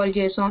library called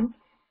JSON,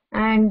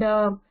 and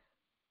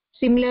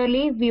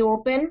similarly we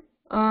open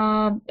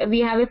we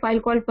have a file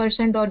called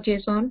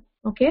person.json.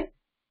 Okay,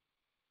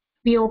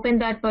 we open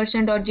that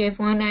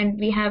person.json and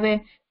we have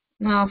a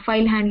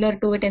file handler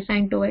to it,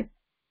 assigned to it,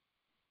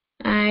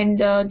 and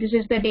this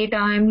is the data.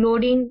 I'm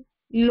loading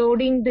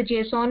the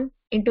JSON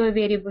into a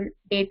variable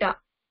data.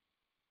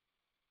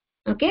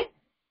 Okay,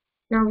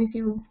 now if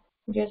you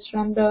just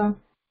run the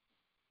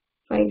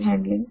file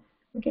handling,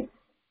 okay,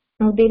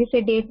 now there is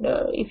a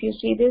data. If you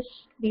see this,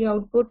 the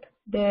output,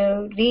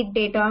 the read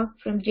data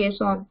from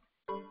JSON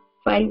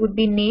file would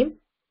be name,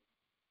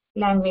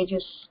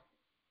 languages.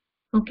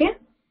 Okay,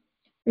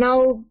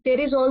 now there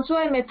is also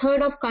a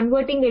method of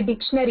converting a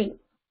dictionary,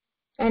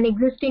 an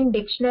existing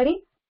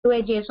dictionary, to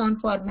a JSON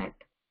format.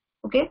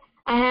 Okay,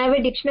 I have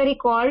a dictionary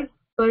called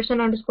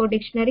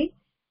person_dictionary,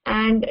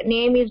 and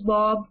name is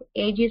Bob,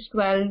 age is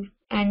 12,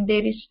 and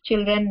there is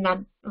children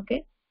none.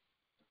 Okay,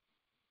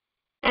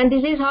 and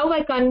this is how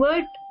I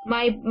convert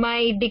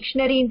my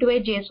dictionary into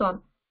a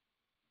JSON.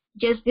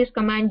 Just this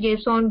command,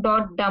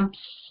 json.dumps.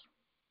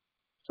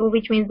 So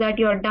which means that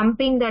you are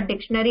dumping the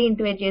dictionary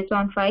into a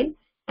JSON file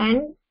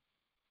and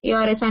you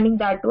are assigning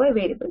that to a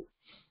variable.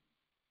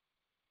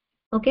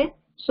 Okay,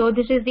 so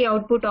this is the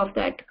output of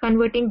that,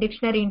 converting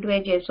dictionary into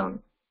a JSON.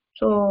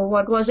 So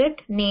what was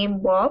it? Name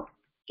Bob,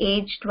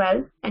 age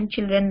 12, and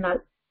children null.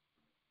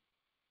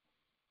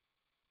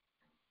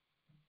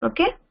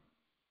 Okay,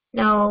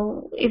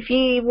 now if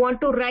we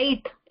want to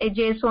write a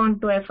JSON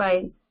to a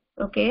file,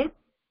 okay,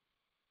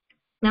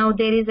 now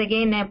there is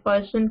again a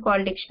person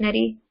called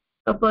dictionary,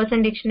 a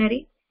person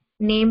dictionary,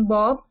 name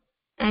Bob,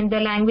 and the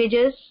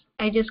languages,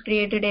 I just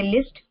created a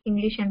list,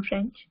 English and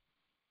French,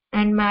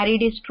 and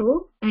married is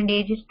true and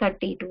age is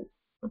 32.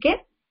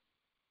 Okay,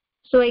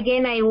 so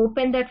again I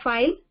open that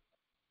file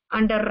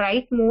under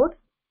write mode.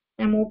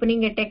 I'm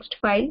opening a text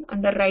file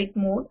under write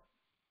mode.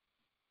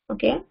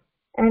 Okay,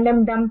 and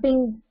I'm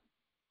dumping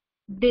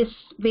this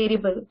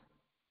variable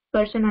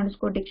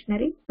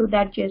person_dictionary to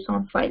that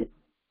JSON file.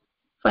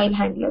 file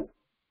handler.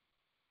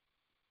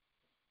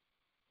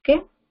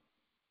 Okay,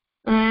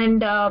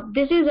 and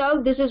this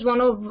is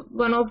one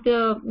of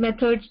the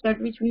methods that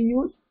which we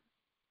use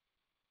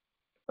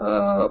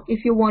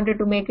if you wanted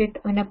to make it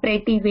in a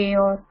pretty way,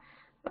 or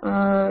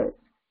uh,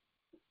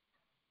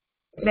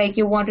 like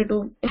you wanted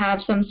to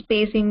have some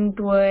spacing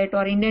to it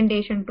or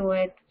indentation to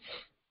it.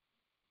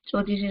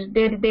 So this is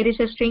there is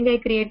a string I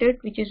created,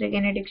 which is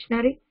again a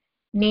dictionary,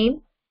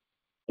 name,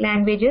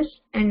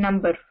 languages, and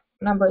numbers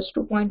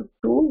 2.2,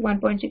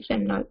 1.6,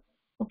 and null.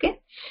 Okay,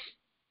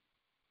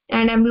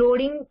 and I'm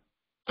loading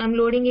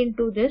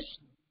into this.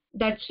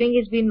 That string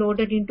is being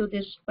loaded into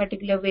this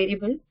particular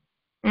variable,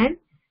 and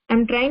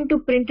I'm trying to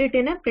print it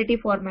in a pretty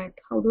format.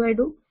 How do I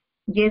do?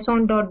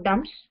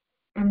 JSON.dumps.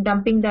 I'm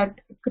dumping that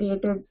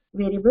created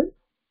variable,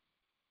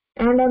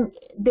 and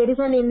there is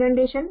an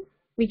indentation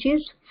which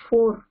is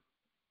four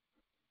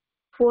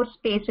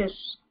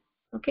spaces.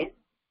 Okay,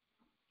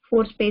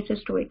 4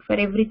 spaces to it. For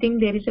everything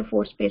there is a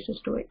 4 spaces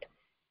to it.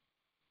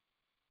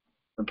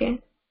 Okay,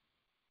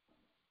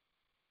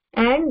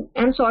 and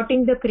I'm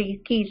sorting the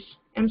keys.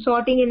 I'm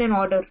sorting in an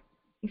order.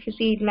 If you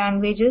see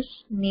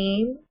languages,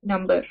 name,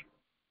 number.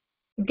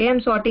 Okay, I'm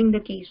sorting the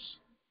keys.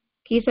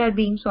 Keys are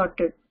being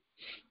sorted.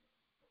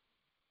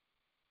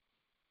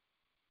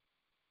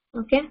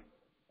 Okay,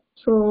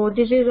 so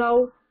this is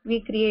how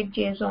we create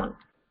JSON.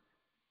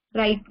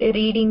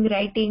 Reading,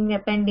 writing,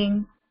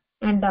 appending,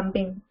 and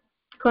dumping.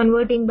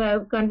 Converting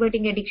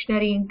a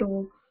dictionary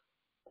into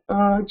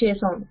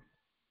JSON.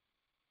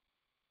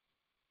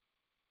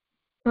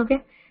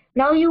 Okay,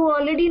 now you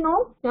already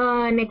know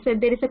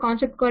there is a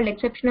concept called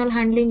exceptional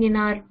handling in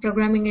our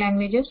programming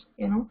languages.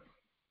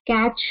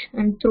 Catch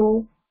and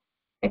throw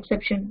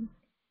exception,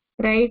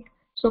 right?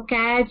 So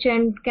catch,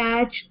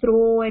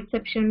 throw,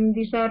 exception,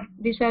 these are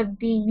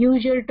the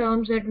usual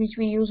terms that which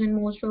we use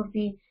in most of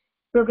the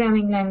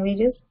programming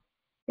languages,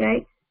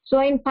 right? So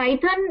in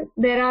Python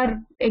there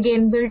are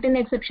again built-in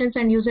exceptions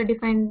and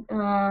user-defined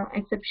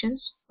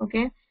exceptions.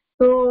 Okay,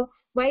 so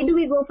why do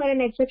we go for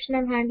an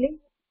exceptional handling?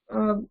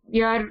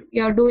 You're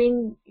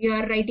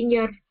writing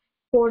your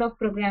code of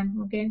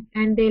program, okay,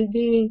 and there'll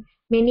be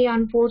many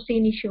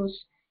unforeseen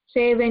issues.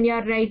 Say when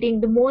you're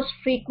writing the most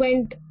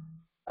frequent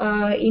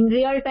in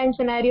real-time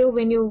scenario,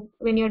 when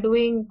you're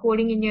doing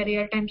coding in your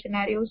real-time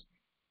scenarios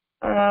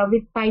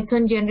with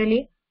Python,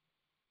 generally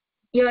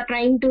you are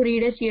trying to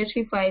read a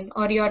CSV file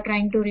or you are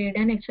trying to read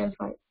an Excel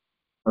file.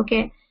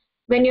 Okay,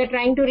 when you're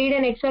trying to read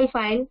an Excel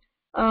file,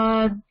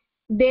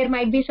 there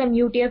might be some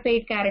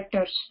UTF-8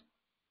 characters,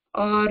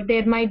 or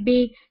there might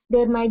be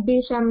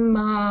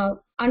some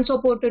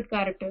unsupported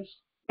characters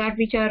that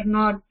which are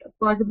not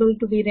possible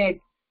to be read.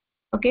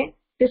 Okay,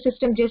 the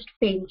system just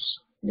fails.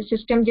 The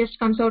system just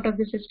comes out of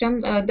the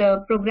system,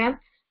 the program,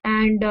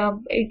 and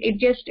it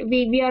just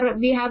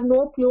we have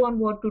no clue on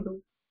what to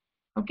do.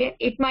 Okay,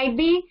 it might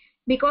be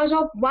because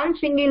of one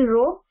single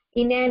row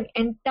in an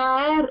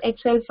entire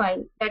Excel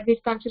file that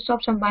which consists of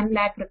some 1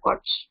 lakh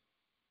records.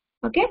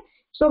 Okay,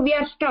 so we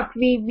are stuck.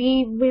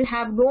 We will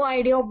have no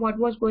idea of what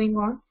was going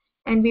on,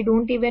 and we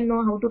don't even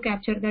know how to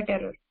capture that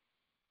error.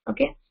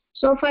 Okay,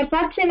 so for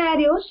such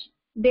scenarios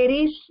there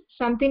is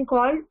something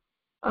called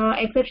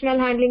exceptional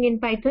handling in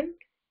Python,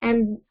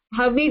 and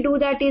how we do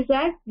that is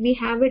that we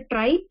have a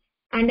try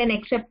and an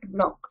except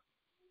block.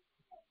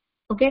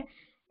 Okay,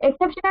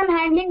 exceptional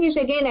handling is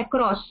again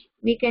across.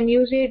 We can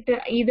use it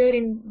either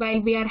in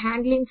while we are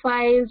handling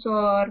files,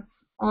 or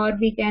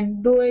we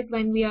can do it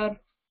when we are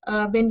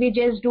when we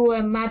just do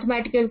a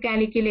mathematical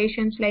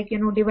calculations, like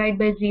divide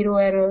by zero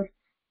error,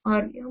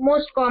 or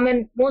most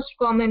common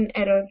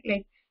error,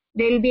 like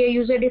there will be a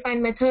user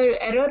defined method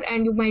error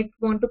and you might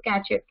want to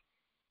catch it.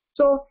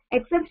 So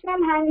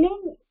exceptional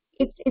handling,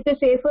 it's a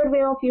safer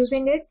way of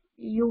using it.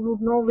 You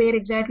would know where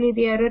exactly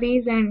the error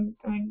is, and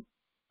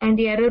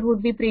the error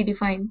would be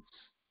predefined.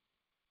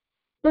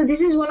 So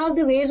this is one of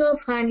the ways of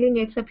handling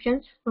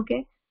exceptions.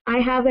 Okay, I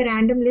have a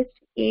random list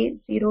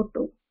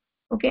A02.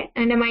 Okay,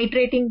 and I'm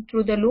iterating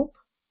through the loop.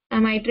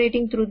 I'm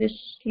iterating through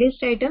this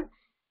list item.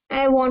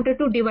 I wanted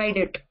to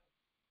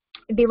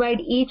divide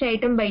each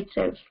item by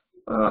itself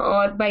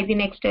or by the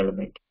next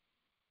element.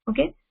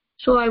 Okay,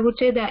 so I would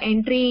say the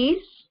entry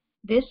is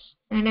this,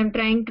 and I'm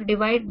trying to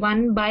divide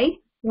 1 by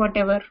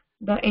whatever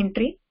the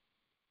entry,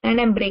 and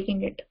I'm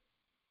breaking it.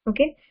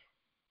 Okay,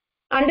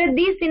 under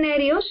these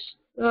scenarios,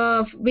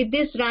 with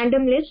this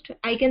random list,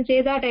 I can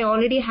say that I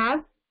already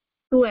have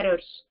 2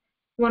 errors.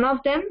 One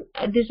of them,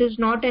 this is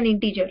not an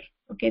integer.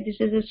 Okay, this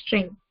is a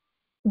string.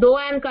 Though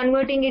I am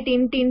converting it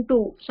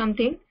into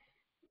something,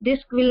 this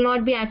will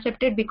not be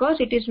accepted because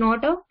it is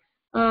not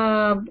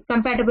a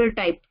compatible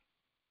type.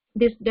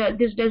 This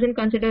doesn't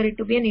consider it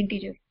to be an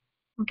integer.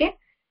 Okay,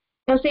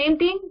 now same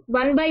thing,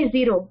 1 by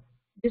 0.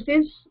 This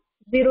is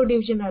 0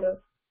 division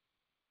error.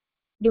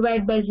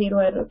 Divide by 0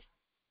 error.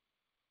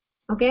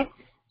 Okay,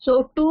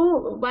 so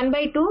 1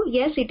 by 2,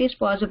 yes, it is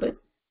possible,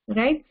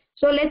 right?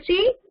 So let's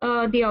see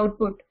the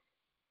output.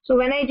 So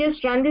when I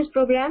just run this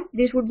program,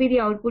 this would be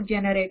the output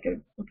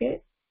generated. Okay,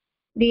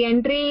 the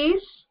entry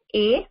is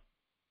A.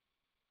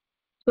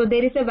 So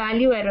there is a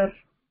value error.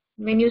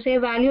 when you say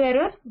value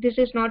error, this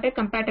is not a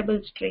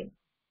compatible string.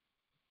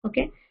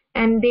 Okay,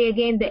 and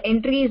again the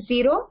entry is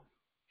 0.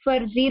 For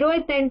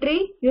 0th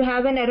entry, you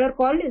have an error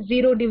called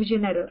 0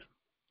 division error.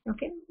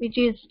 Okay, which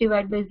is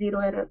divide by 0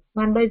 error.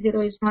 1 by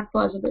 0 is not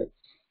possible.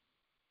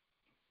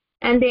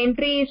 And the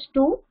entry is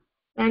 2,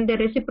 and the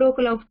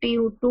reciprocal of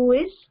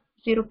T2 is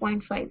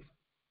 0.5.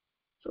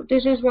 So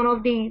this is one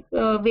of the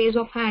ways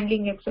of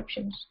handling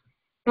exceptions.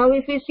 Now,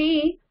 if we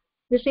see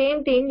the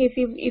same thing,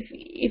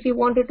 if you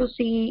wanted to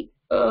see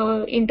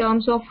in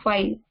terms of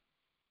file,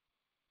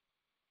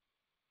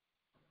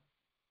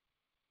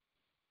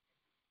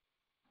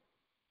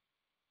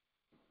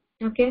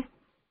 okay,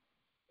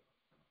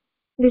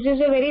 this is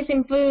a very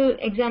simple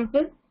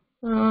example.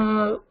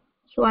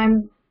 So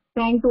I'm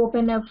trying to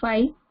open a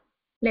file.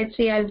 Let's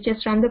say I'll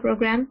just run the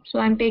program. So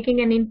I'm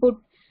taking an input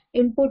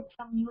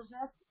from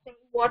user saying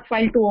what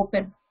file to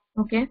open.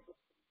 Okay,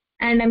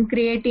 and I'm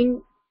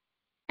creating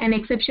an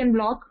exception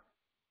block,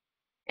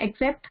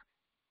 except.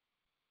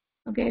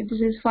 Okay, this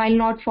is file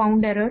not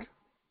found error.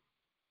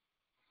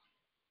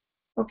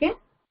 Okay,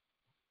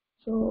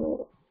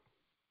 so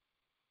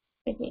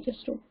let me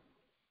just do.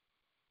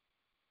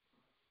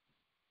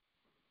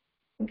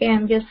 Okay,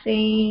 I'm just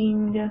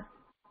saying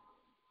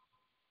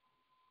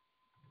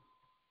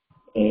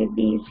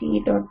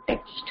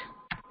abc.text.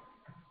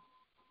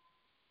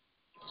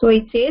 So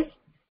it says,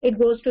 it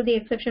goes to the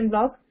exception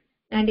block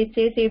and it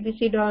says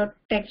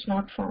abc.text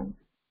not found.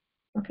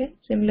 Okay,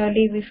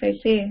 similarly if I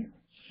say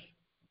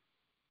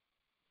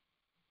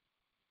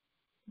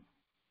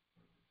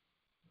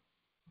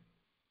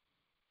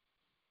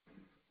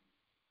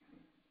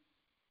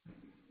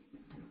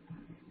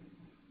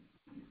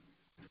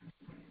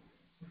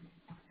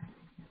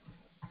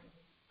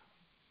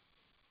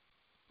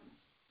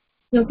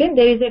okay,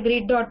 there is a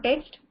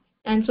grid.text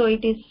and so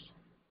it is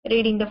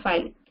reading the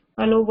file.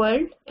 Hello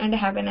world and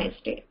have a nice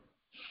day.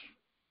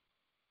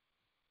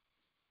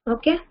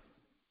 Okay,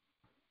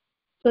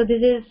 so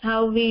this is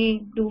how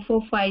we do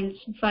for files,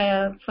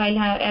 file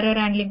error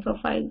handling for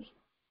files.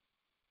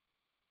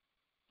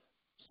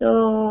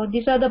 So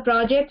these are the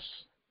projects.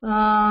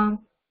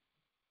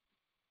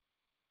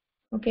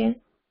 Okay,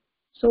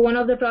 so one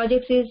of the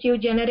projects is you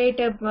generate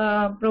a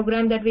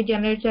program that we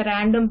generates a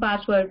random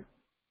password.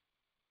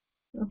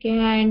 Okay,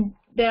 and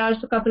there are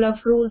a couple of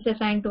rules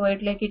assigned to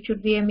it, like it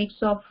should be a mix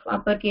of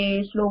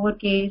uppercase,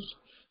 lowercase.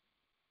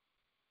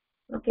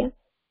 Okay,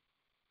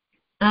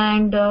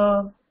 and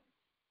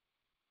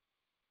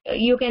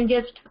you can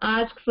just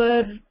ask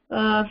for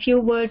a few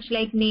words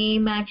like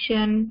name,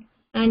 action,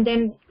 and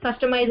then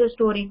customize a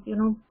story,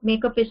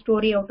 make up a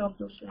story out of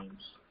those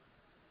lines.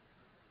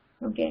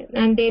 Okay,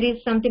 and there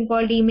is something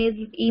called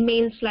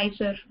email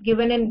slicer.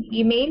 Given an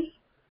email,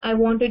 I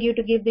wanted you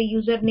to give the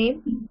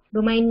username,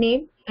 domain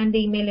name, and the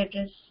email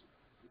address.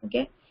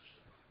 Okay,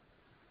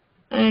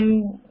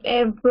 and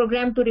a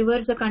program to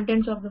reverse the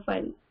contents of the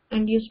file,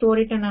 and you store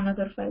it in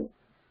another file.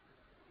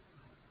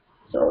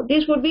 So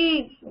this would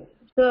be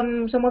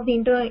some of the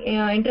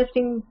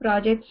interesting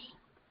projects.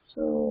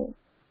 So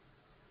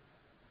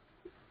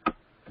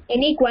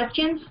any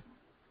questions?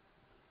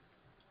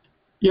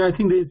 Yeah, I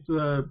think this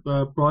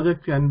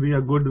project can be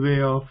a good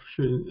way of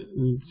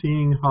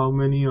seeing how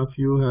many of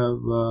you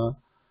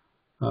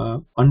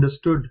have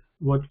understood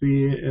what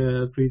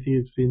Preethi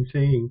has been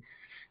saying,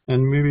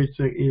 and maybe it's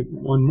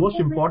most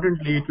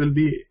importantly, it will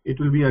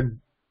be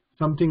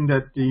something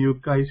that you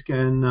guys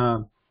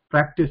can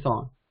practice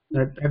on.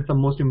 That's the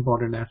most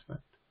important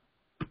aspect.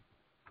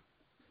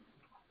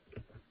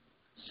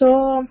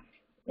 So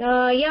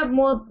yeah,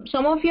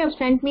 some of you have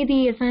sent me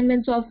the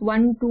assignments of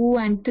 1, 2,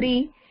 and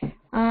 3.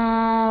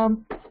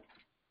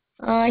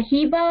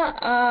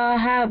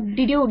 Hiba,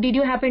 did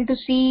you happen to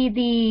see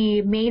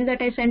the mail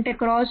that I sent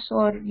across,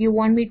 or you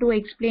want me to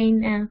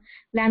explain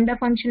lambda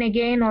function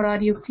again, or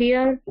are you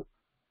clear?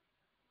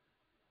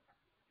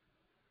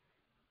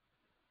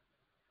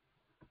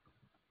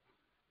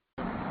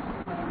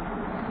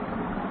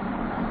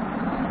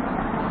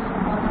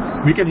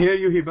 We can hear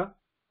you, Hiba.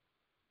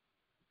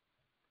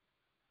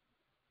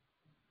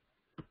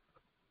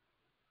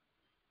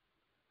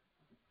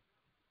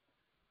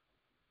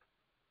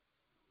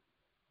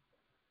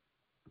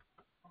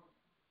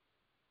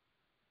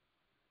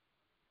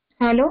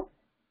 Hello?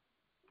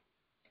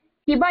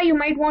 Hiba, you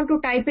might want to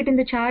type it in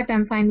the chat.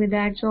 I'm fine with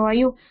that. So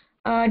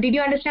did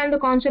you understand the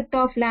concept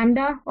of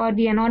lambda or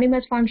the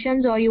anonymous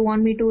functions, or you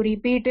want me to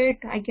repeat it?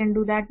 I can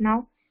do that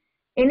now.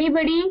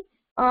 Anybody,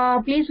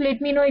 please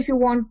let me know if you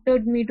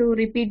wanted me to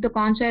repeat the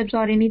concepts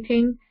or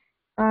anything.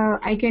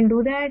 I can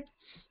do that.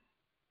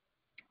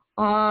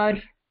 Or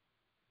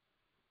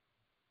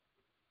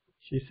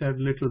she said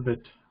little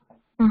bit.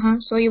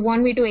 So you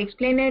want me to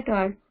explain it,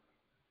 or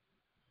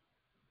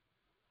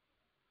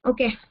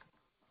okay?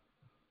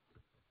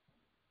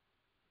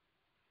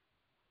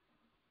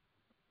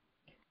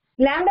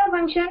 Lambda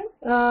function,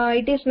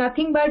 it is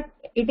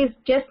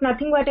just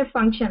nothing but a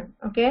function.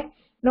 Okay,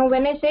 now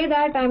when I say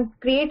that I'm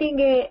creating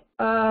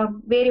a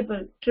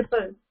variable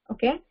triple,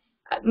 okay,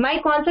 my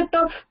concept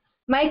of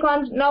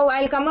now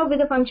I'll come up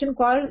with a function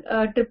called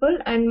triple,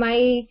 and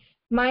my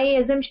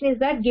assumption is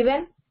that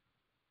given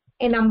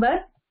a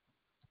number,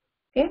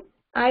 okay,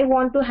 I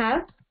want to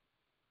have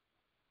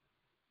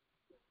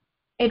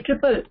a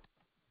triple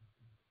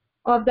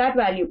of that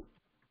value,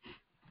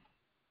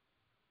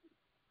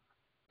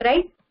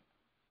 right?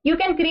 You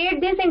can create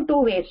this in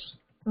two ways.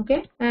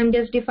 Okay, I'm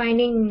just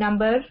defining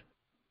number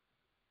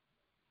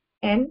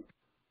n,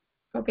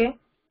 okay,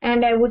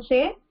 and I would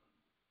say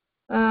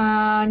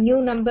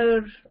new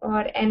number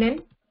or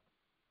nn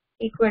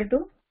equal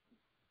to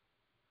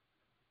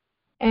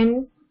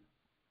n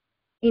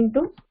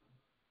into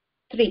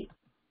 3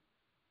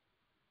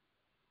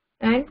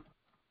 and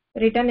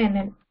return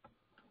nn.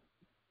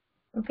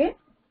 Okay,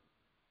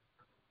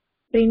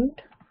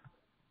 print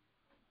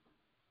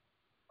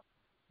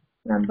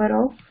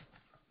number of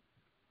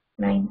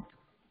 9.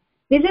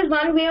 This is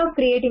one way of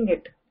creating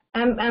it.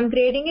 I'm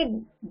creating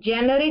a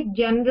generic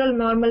general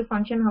normal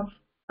function of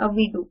how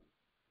we do,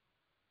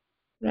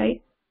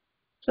 right?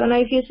 So now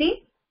if you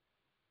see,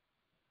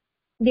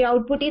 the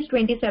output is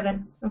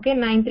 27. Okay,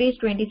 93 is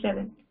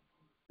 27.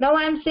 Now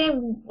I am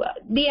saying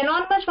the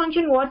anonymous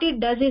function, what it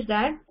does is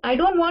that I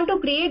don't want to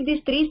create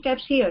these 3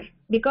 steps here,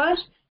 because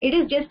it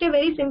is just a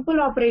very simple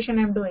operation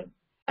I'm doing.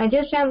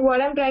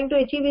 What I'm trying to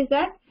achieve is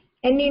that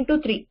n into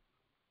 3.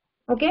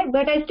 Okay,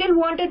 but I still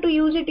wanted to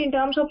use it in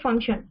terms of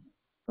function.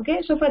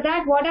 Okay, so for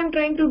that what I'm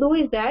trying to do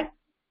is that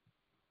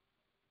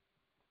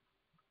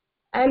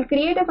I'll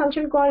create a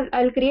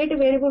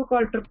variable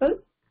called triple.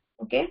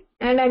 Okay,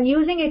 and I'm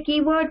using a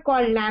keyword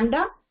called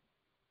lambda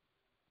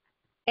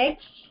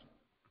x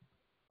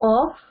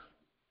of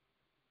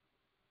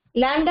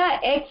lambda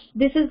x.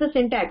 This is the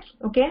syntax.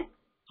 Okay,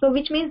 so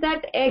which means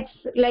that x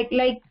like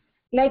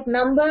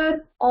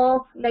number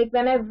of, like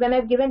when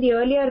I've given the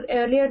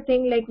earlier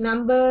thing, like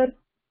number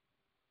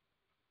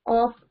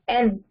of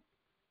n,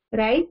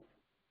 right?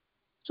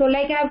 So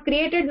like I have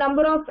created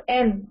number of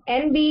n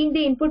being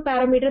the input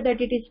parameter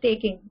that it is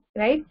taking,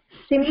 right?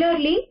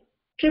 Similarly,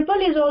 triple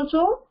is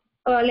also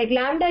like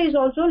lambda is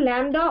also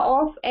lambda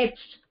of x.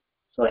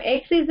 So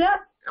x is the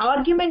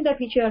argument that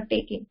which you are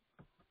taking.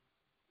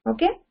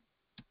 Okay,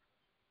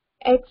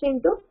 x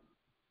into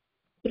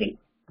 3.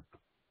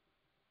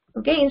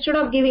 Okay, instead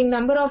of giving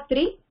number of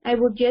 3, I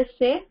would just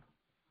say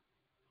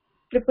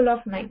triple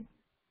of 9.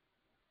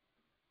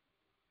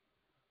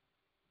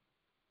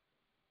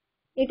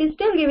 It is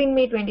still giving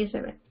me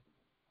 27.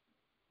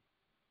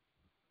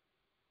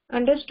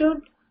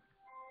 Understood?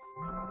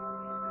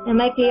 Am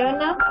I clear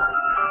now?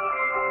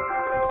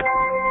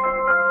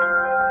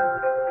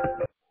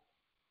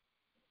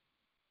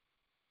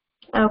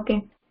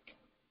 Okay.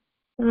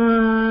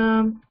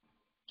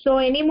 So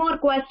any more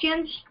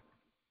questions?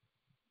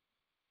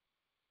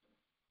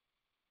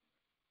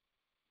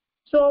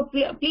 So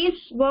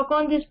please work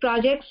on these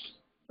projects.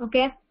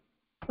 Okay.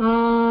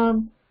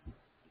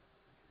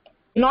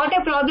 Not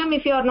a problem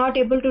if you are not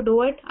able to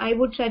do it. I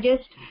would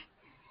suggest.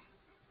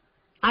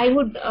 I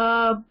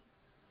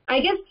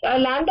guess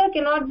lambda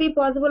cannot be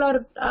possible,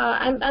 or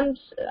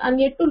I'm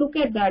yet to look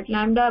at that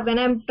lambda. When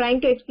I'm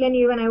trying to explain,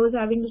 even I was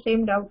having the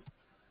same doubt.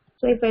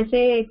 So if I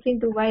say x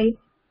into y,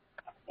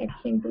 and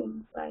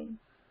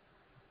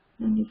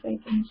if I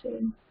can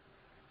say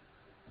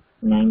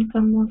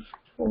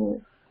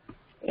 9,4,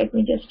 let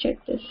me just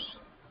check this.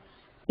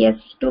 Yes,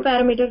 2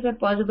 parameters are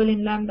possible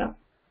in lambda.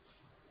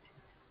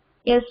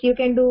 Yes, you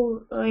can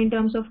do in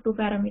terms of 2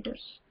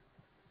 parameters.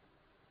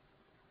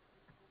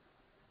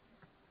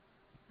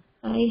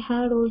 I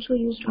had also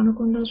used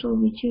Anaconda, so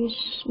which is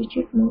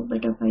more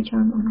better,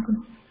 PyCharm,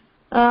 Anaconda?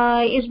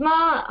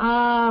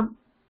 Isma,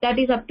 that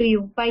is up to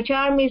you.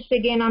 PyCharm is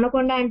again,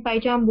 Anaconda and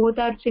PyCharm both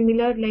are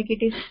similar. Like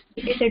it is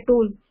a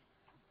tool.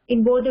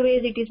 In both the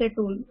ways, it is a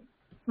tool.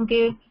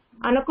 Okay,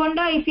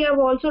 Anaconda, if you have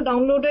also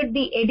downloaded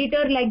the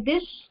editor like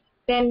this,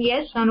 then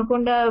yes,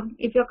 Anaconda.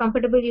 If you're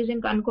comfortable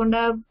using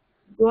Anaconda,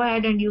 go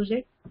ahead and use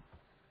it.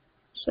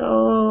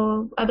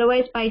 So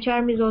otherwise,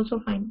 PyCharm is also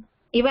fine.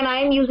 Even I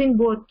am using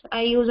both.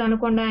 I use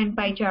Anaconda and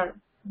PyCharm.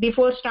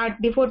 Before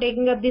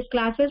taking up these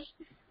classes,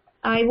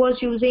 I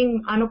was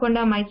using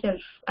Anaconda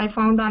myself. I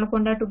found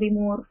Anaconda to be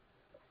more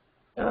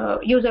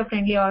user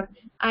friendly, or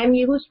I'm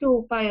used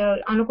to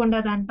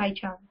Anaconda than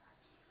PyCharm.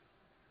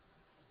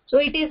 So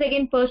it is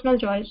again personal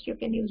choice. You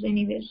can use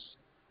anyways.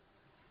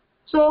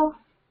 So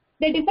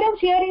the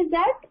difference here is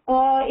that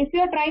if you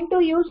are trying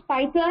to use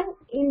Python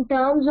in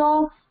terms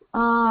of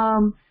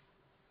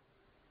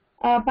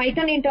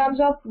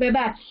web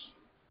apps,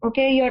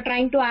 okay, you are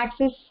trying to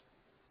access.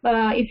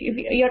 If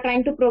you are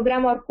trying to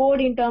program or code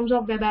in terms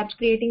of web apps,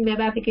 creating web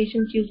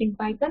applications using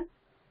Python,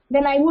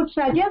 then I would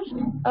suggest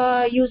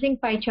using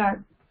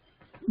PyCharm,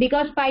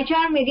 because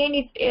PyCharm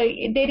again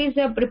there is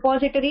a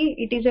repository.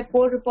 It is a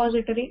code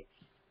repository.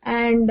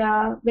 And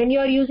when you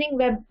are using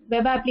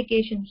web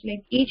applications,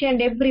 like each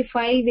and every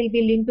file will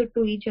be linked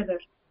to each other,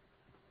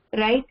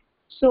 right?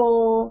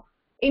 So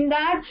in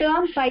that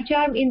term,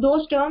 PyCharm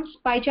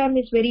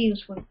is very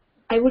useful.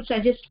 I would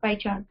suggest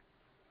PyCharm.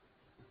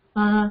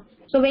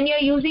 So when you're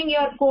using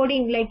your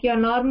coding, like your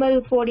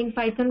normal coding,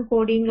 Python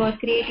coding, or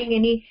creating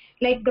any,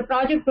 like the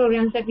project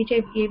programs that which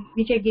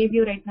I gave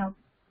you right now,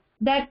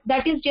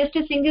 that is just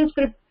a single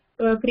script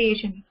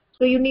creation.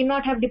 So you need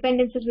not have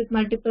dependencies with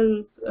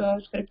multiple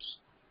scripts,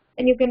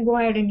 and you can go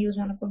ahead and use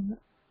Anaconda.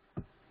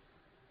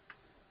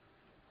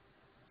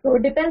 So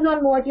it depends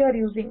on what you are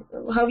using,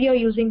 how you are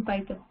using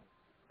Python.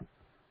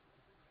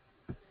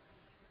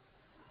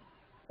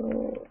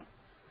 So,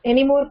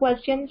 any more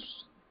questions?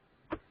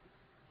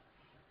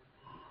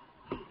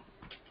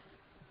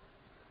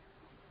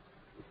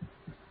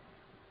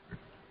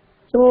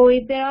 So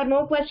if there are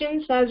no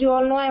questions, as you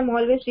all know, I'm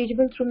always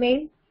reachable through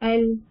mail.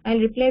 I'll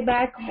reply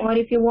back, or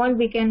if you want,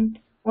 we can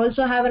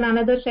also have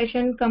another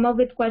session. Come up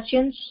with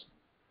questions.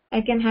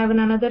 I can have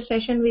another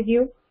session with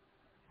you.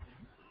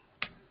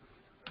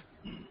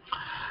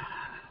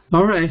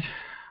 All right.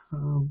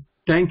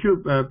 Thank you,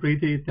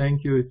 Preethi.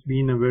 Thank you. It's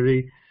been a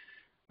very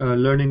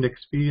learning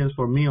experience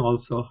for me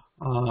also.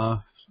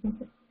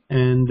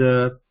 And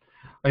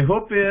I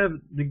hope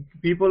the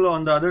people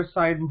on the other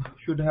side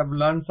should have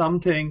learned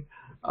something.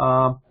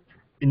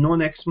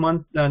 Next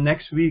month,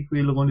 next week,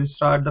 we're going to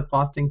start the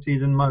fasting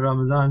season,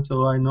 Ramadan.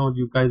 So I know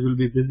you guys will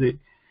be busy.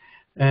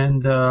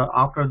 And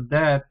after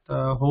that,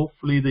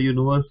 hopefully the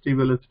university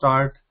will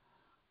start.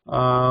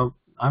 I'm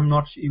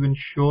not even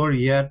sure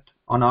yet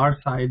on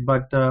our side,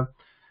 but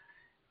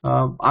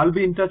I'll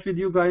be in touch with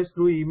you guys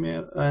through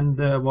email and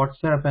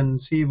WhatsApp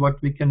and see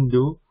what we can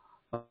do.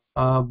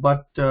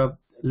 But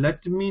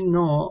let me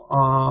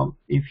know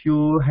if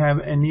you have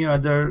any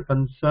other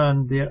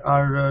concern. There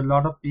are a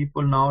lot of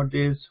people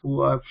nowadays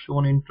who have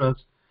shown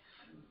interest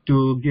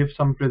to give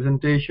some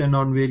presentation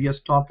on various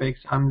topics.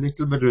 I'm a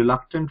little bit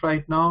reluctant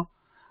right now,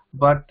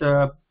 but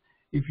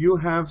if you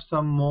have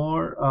some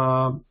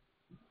more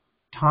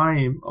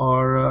time,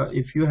 or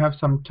if you have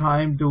some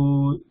time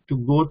to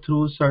go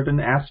through certain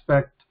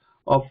aspect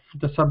of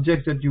the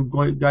subjects that you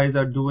guys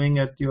are doing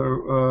at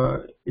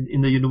your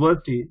in the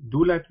university,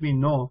 do let me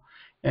know,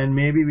 and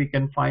maybe we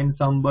can find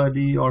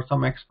somebody or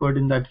some expert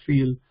in that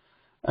field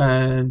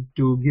and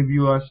to give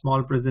you a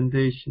small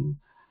presentation.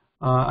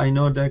 I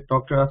know that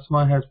Dr.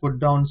 Asma has put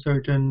down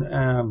certain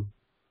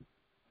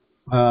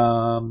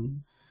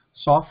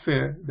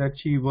software that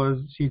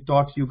she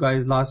taught you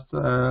guys last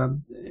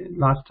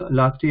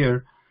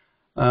year.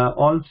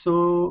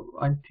 Also,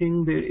 I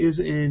think there is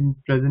a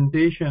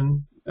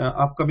presentation,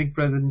 upcoming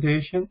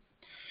presentation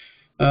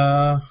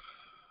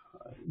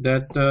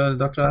that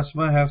Dr.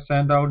 Asma have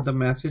sent out the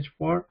message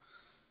for.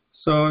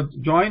 So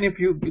join, if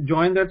you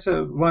join that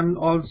one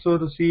also,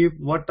 to see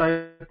what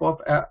type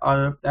of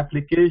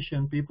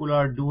application people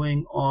are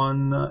doing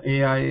on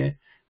AI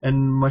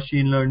and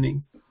machine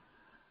learning.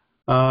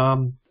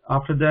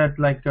 After that,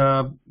 like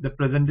the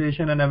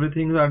presentation and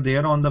everything are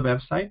there on the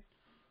website.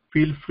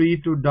 Feel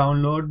free to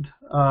download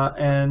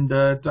and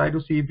try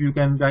to see if you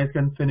guys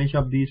can finish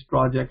up these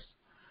projects.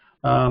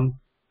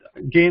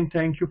 Again,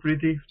 thank you,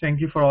 Preethi. Thank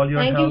you for all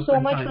your help. Thank you so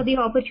much for the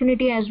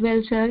opportunity as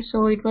well, sir.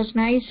 So it was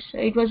nice.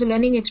 It was a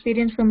learning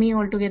experience for me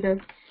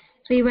altogether.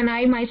 So even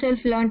I myself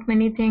learned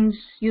many things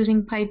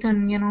using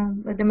Python, you know,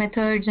 the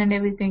methods and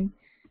everything.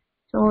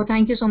 So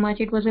thank you so much.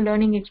 It was a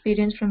learning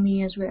experience for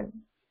me as well.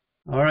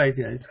 All right,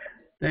 guys.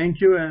 Thank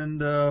you,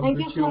 and thank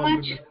you so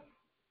much.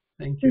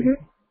 Thank you.